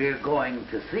 We're going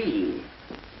to see.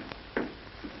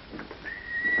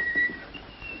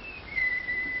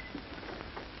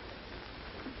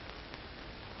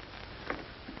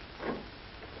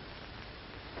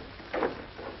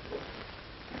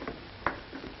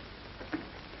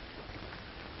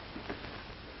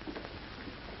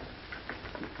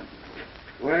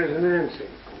 Where's Nancy?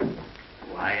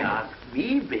 Why ask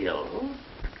me, Bill?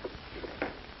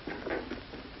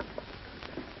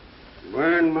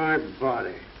 Burn my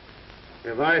body.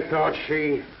 If I thought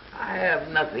she... I have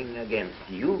nothing against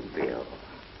you, Bill.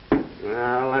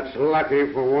 Well, that's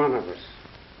lucky for one of us.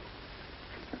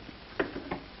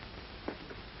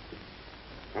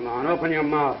 Come on, open your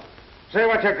mouth. Say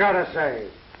what you gotta say.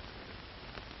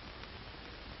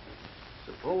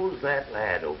 Suppose that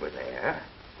lad over there,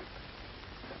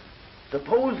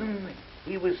 supposing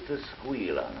he was to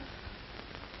squeal on us,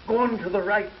 going to the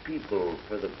right people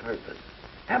for the purpose,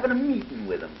 having a meeting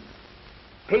with them,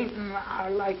 painting our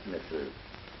likenesses,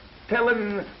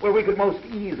 telling where we could most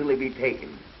easily be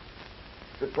taken.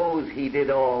 Suppose he did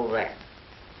all that.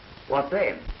 What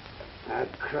then?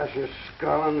 I'd crush his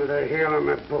skull under the heel of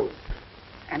my boot.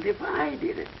 And if I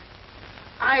did it,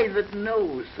 I that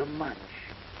know so much,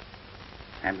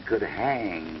 and could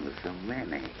hang so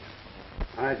many,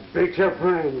 I'd beat your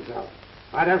brains out.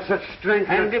 I'd have such strength.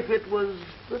 And if it was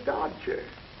the Dodger?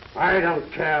 I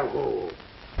don't care who.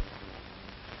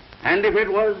 And if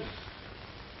it was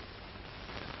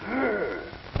her?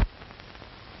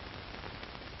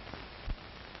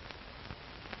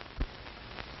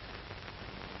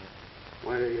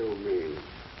 What do you mean?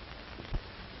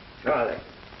 Charlie,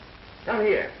 come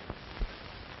here.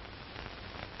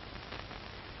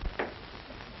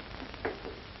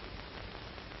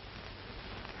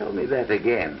 Tell me that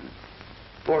again,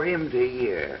 for him to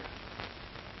hear.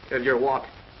 Tell you what?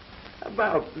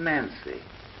 About Nancy.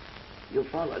 You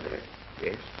followed her?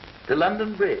 Yes. To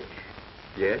London Bridge?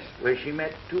 Yes. Where she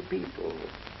met two people.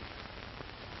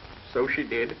 So she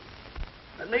did.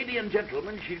 A lady and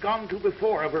gentleman she'd gone to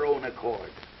before of her own accord,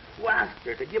 who asked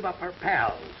her to give up her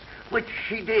pals, which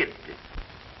she did.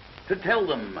 To tell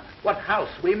them what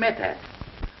house we met at,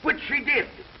 which she did.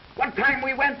 What time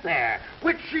we went there,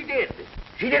 which she did.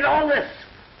 She did all this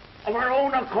of her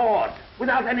own accord,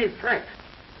 without any threat,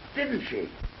 didn't she?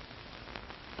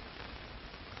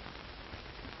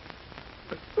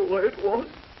 That's the way it was.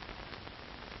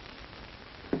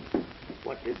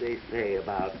 What did they say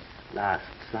about last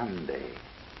Sunday?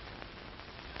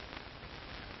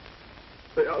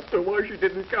 They asked her why she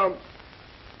didn't come.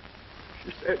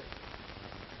 She said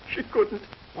she couldn't.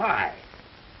 Why?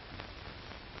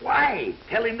 Why?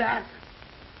 Tell him that.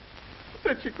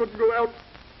 said she couldn't go out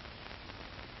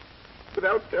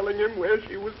without telling him where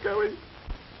she was going.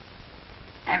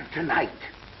 And tonight,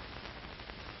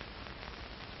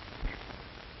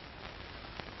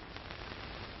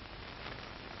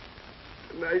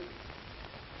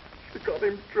 she got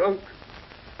him drunk.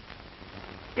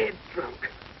 Dead drunk.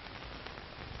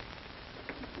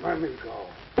 Let me go.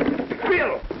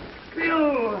 Bill!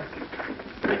 Bill!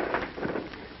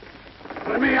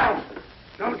 Let me out!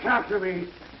 Don't talk to me.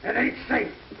 It ain't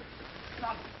safe.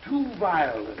 not too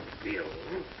violent, Bill.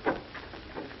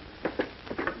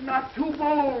 Not too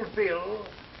bold, Bill.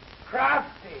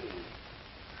 Crafty.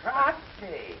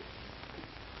 Crafty.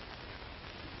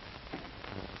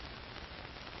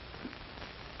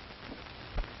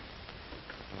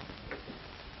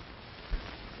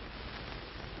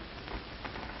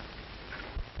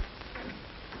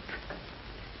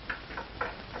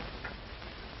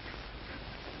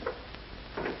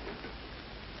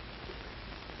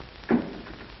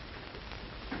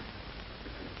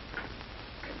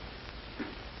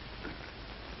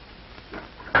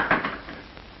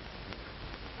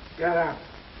 Get out.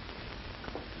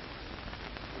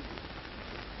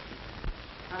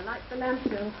 I like the lamp,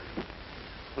 Bill.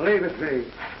 Leave it be.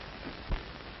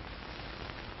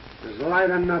 There's light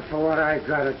enough for what I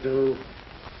gotta do.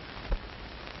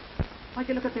 Why'd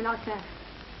you look at me like that?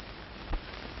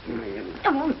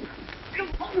 I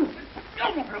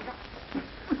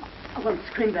won't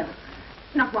scream, Bill.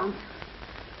 Not once.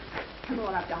 Tell me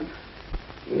what I've done.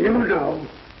 You know.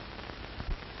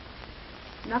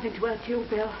 Nothing to hurt you,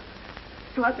 Bill.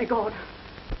 To hurt me, God.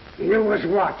 You was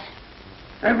watched.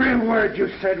 Every word you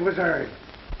said was heard.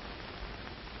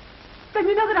 Then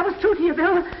you know that I was true to you,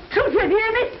 Bill. True to you,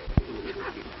 hear me?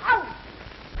 Ow!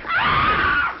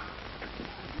 Ah!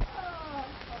 Oh,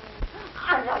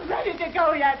 I'm not ready to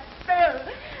go yet, Bill.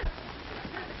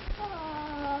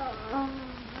 Oh.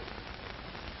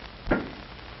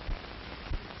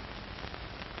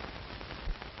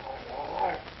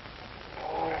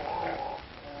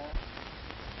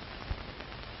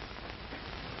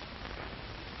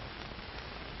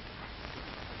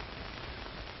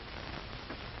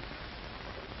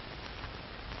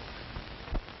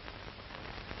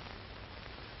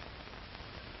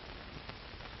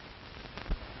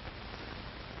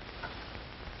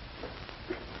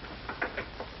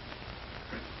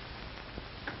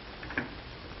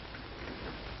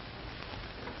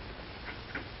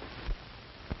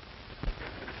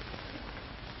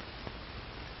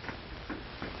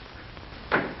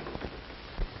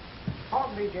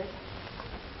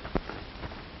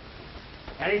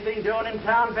 Anything doing in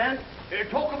town, Ben?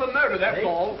 Talk of a murder, that's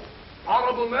all.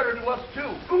 Horrible murder to us, too.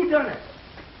 Who done it?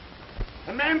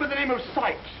 A man by the name of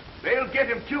Sykes. They'll get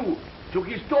him, too. Took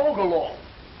his dog along.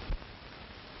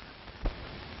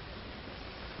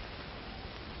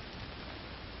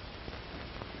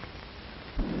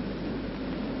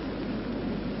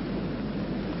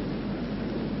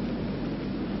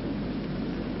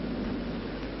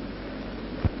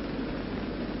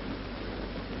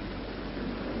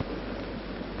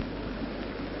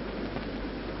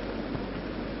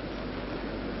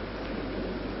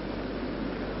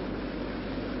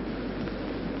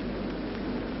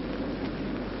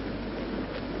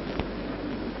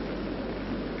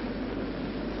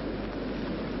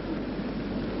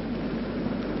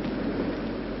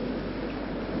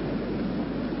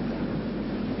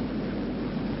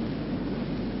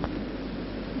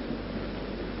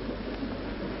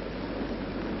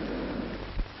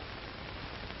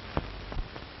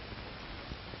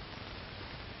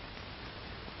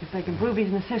 If they can prove he's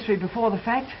an accessory before the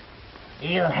fact,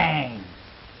 He'll hang.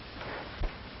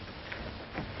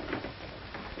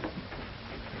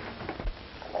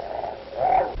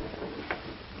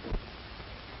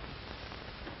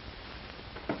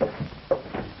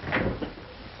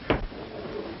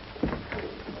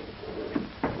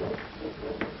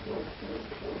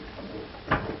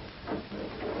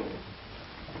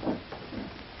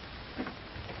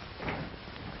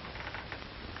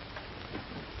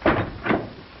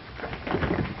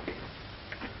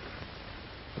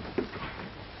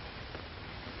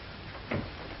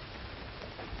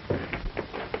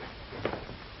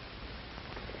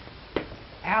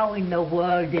 How in the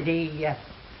world did he...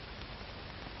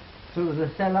 through the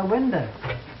cellar window.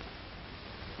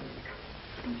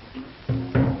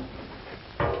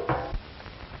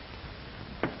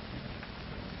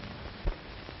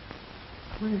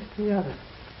 Where's the other?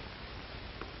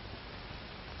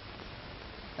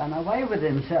 Done away with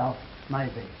himself,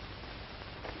 maybe.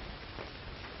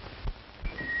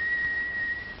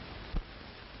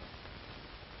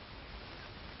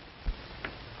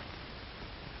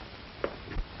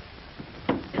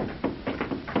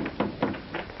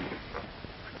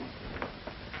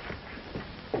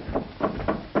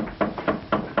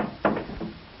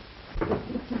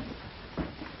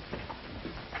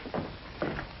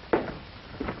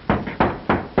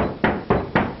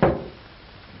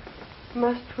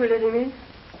 Must we let him in?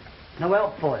 No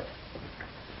help for it.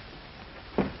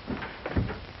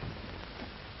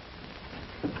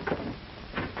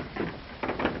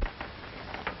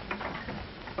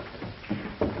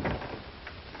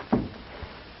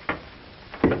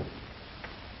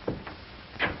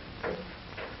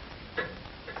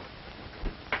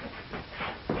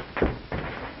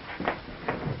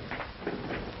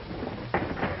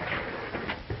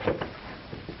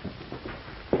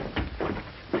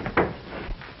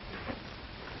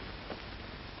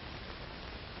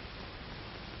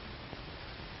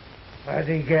 How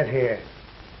did he get here?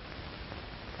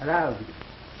 Hello.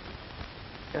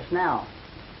 Just now.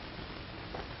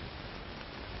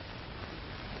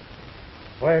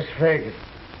 Where's Fagin?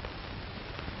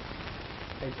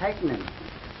 They've taken him.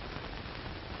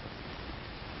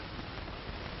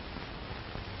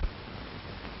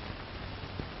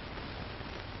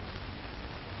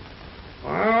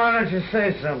 Well, why don't you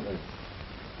say something?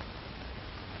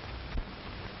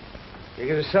 You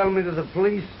gonna sell me to the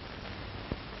police?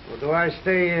 Or do I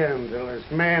stay here until this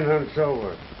manhunt's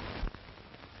over?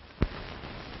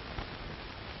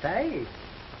 Stay.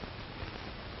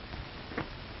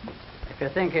 If you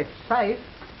think it's safe.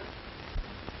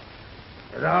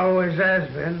 It always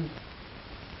has been.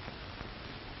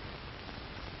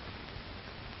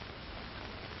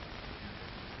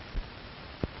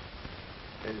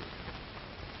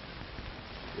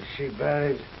 Is she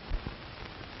buried?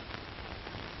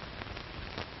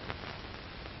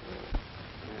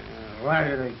 Why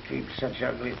do they keep such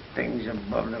ugly things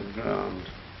above the ground?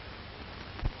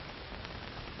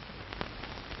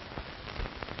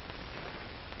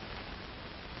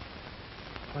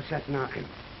 What's that knocking?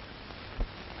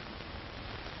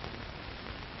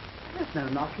 There's no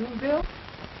knocking, Bill.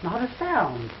 Not a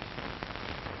sound.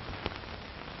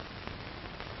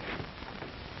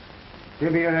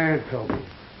 Give me your hand, Toby.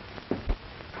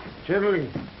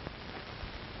 Chiddly.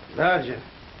 Dodger.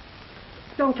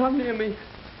 Don't come near me.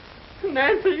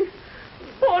 Nancy!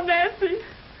 Poor Nancy!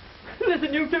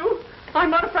 Listen, you two.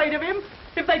 I'm not afraid of him.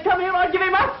 If they come here, I'll give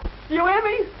him up. You hear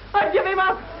me? I'll give him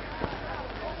up.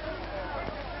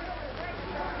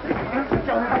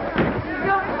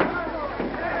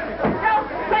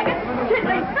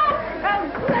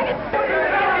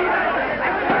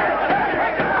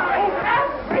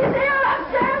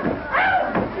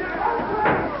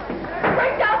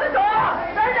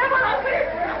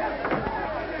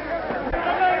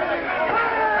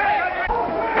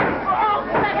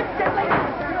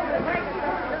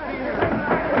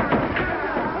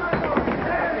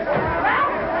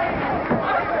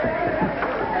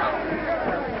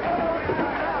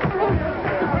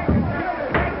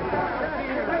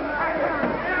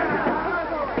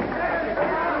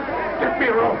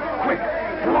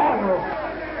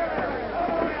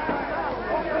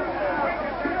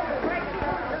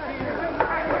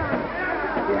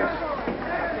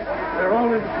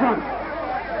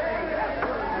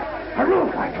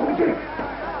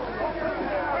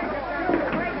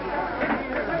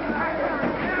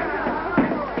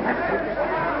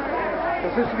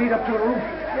 Does this lead up to a roof?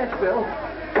 Yes, Bill.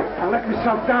 I'll let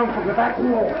myself down from the back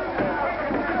wall.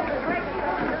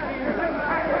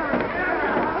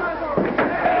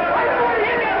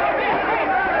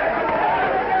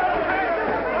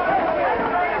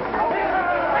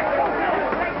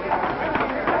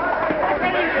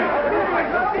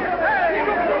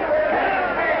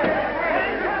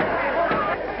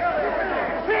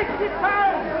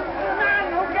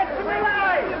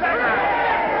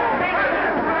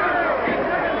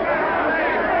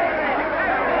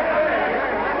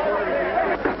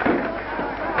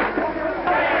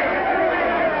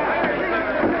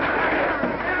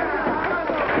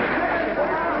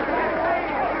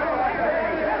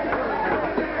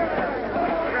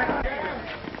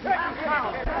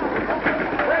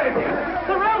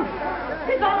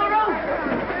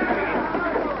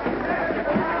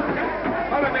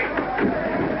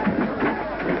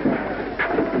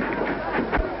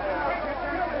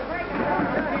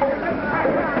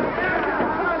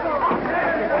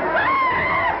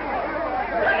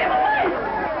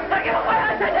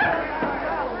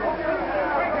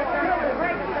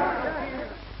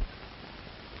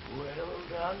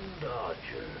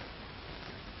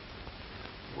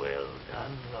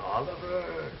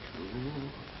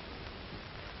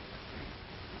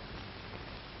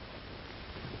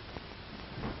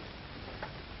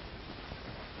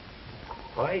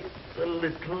 Quite the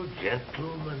little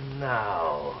gentleman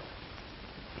now,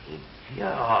 ain't you,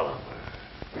 Oliver?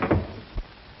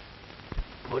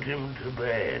 Put him to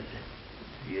bed.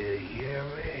 You hear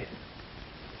me?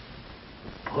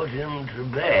 Put him to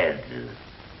bed.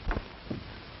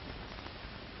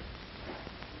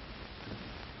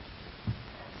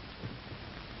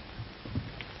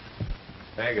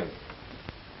 Fagin.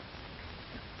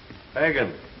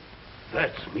 Fagin.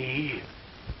 That's me.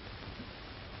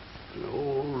 An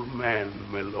old man,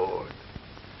 my lord.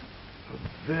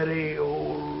 A very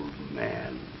old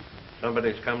man.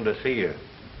 Somebody's come to see you.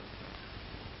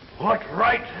 What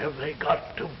right have they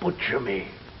got to butcher me?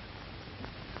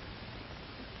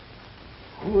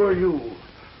 Who are you?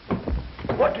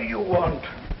 What do you want?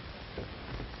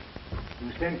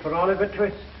 You sent for Oliver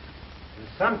Twist.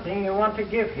 There's something you want to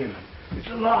give him. It's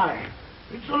a lie.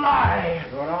 It's a lie.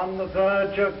 You're on the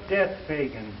verge of death,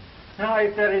 Fagin. Now,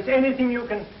 if there is anything you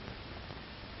can...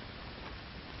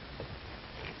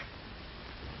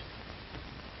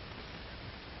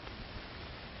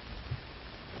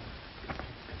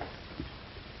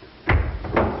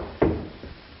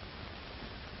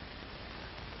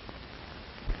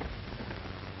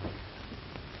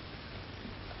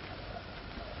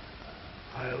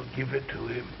 I'll give it to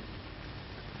him.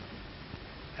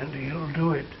 And he'll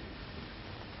do it.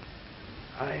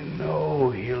 I know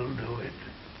he'll do it.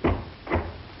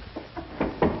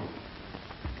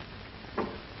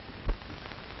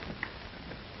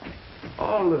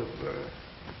 Oliver,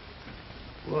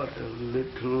 what a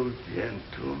little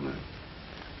gentleman.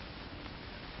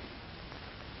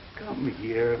 Come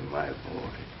here, my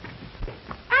boy.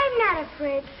 I'm not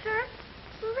afraid, sir.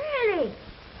 Really.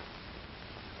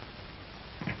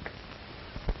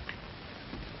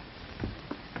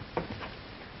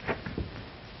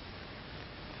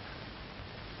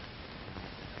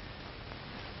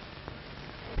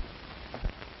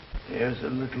 There's a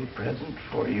little present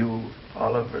for you,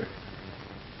 Oliver.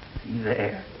 See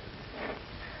there.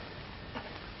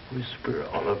 Whisper,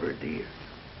 Oliver, dear.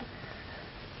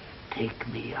 Take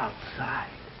me outside.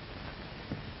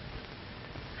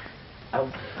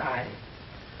 Outside.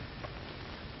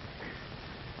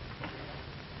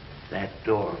 That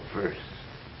door first.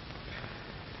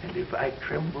 And if I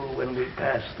tremble when we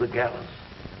pass the gallows,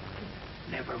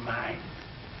 never mind.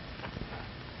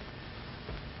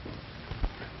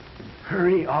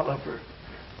 Hurry, Oliver.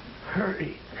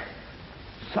 Hurry.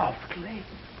 Softly.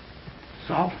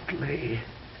 Softly.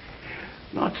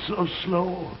 Not so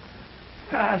slow.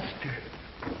 Faster.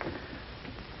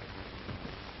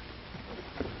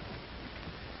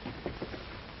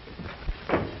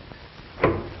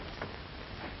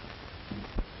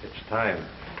 It's time.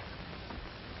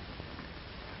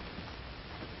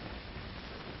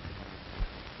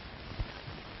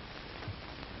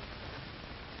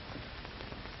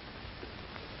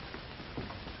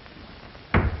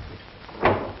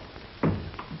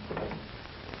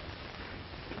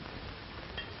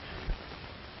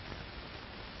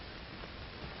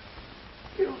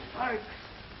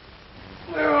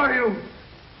 Where are you?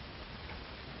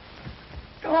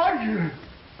 Dodger!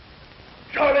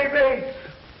 Charlie Bates!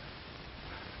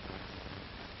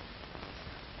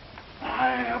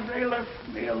 Why have they left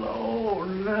me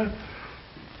alone?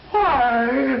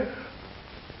 Why?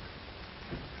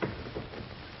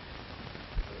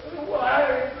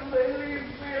 Why do they leave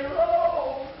me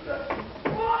alone?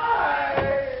 Why?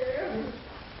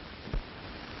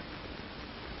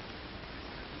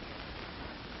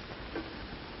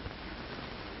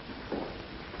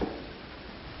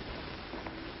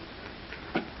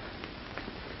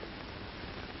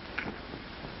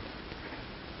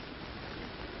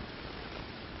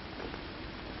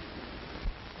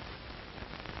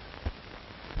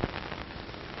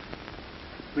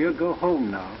 We'll go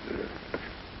home now.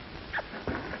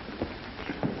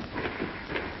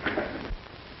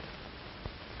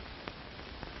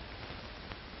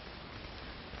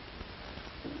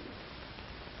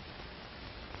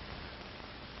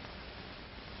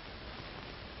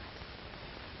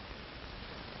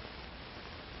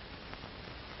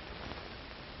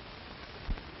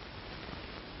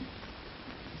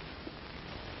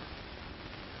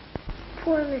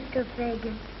 Poor Mr.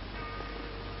 Fagin.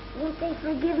 Won't they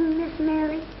forgive him, Miss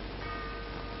Mary?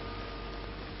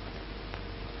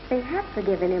 They have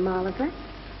forgiven him, Oliver.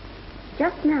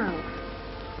 Just now.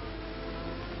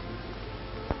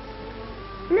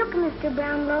 Look, Mr.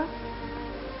 Brownlow.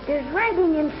 There's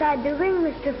writing inside the ring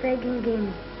Mr. Fagin gave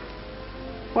me.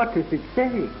 What does it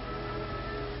say?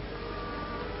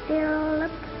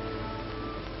 Philip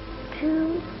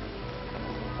to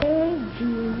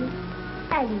A.G.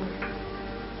 Agnes.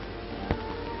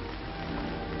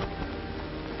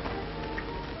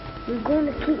 You're going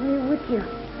to keep me with you.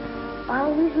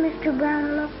 Always, Mr.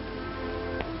 Brownlow?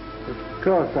 Of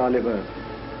course, Oliver.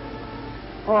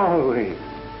 Always.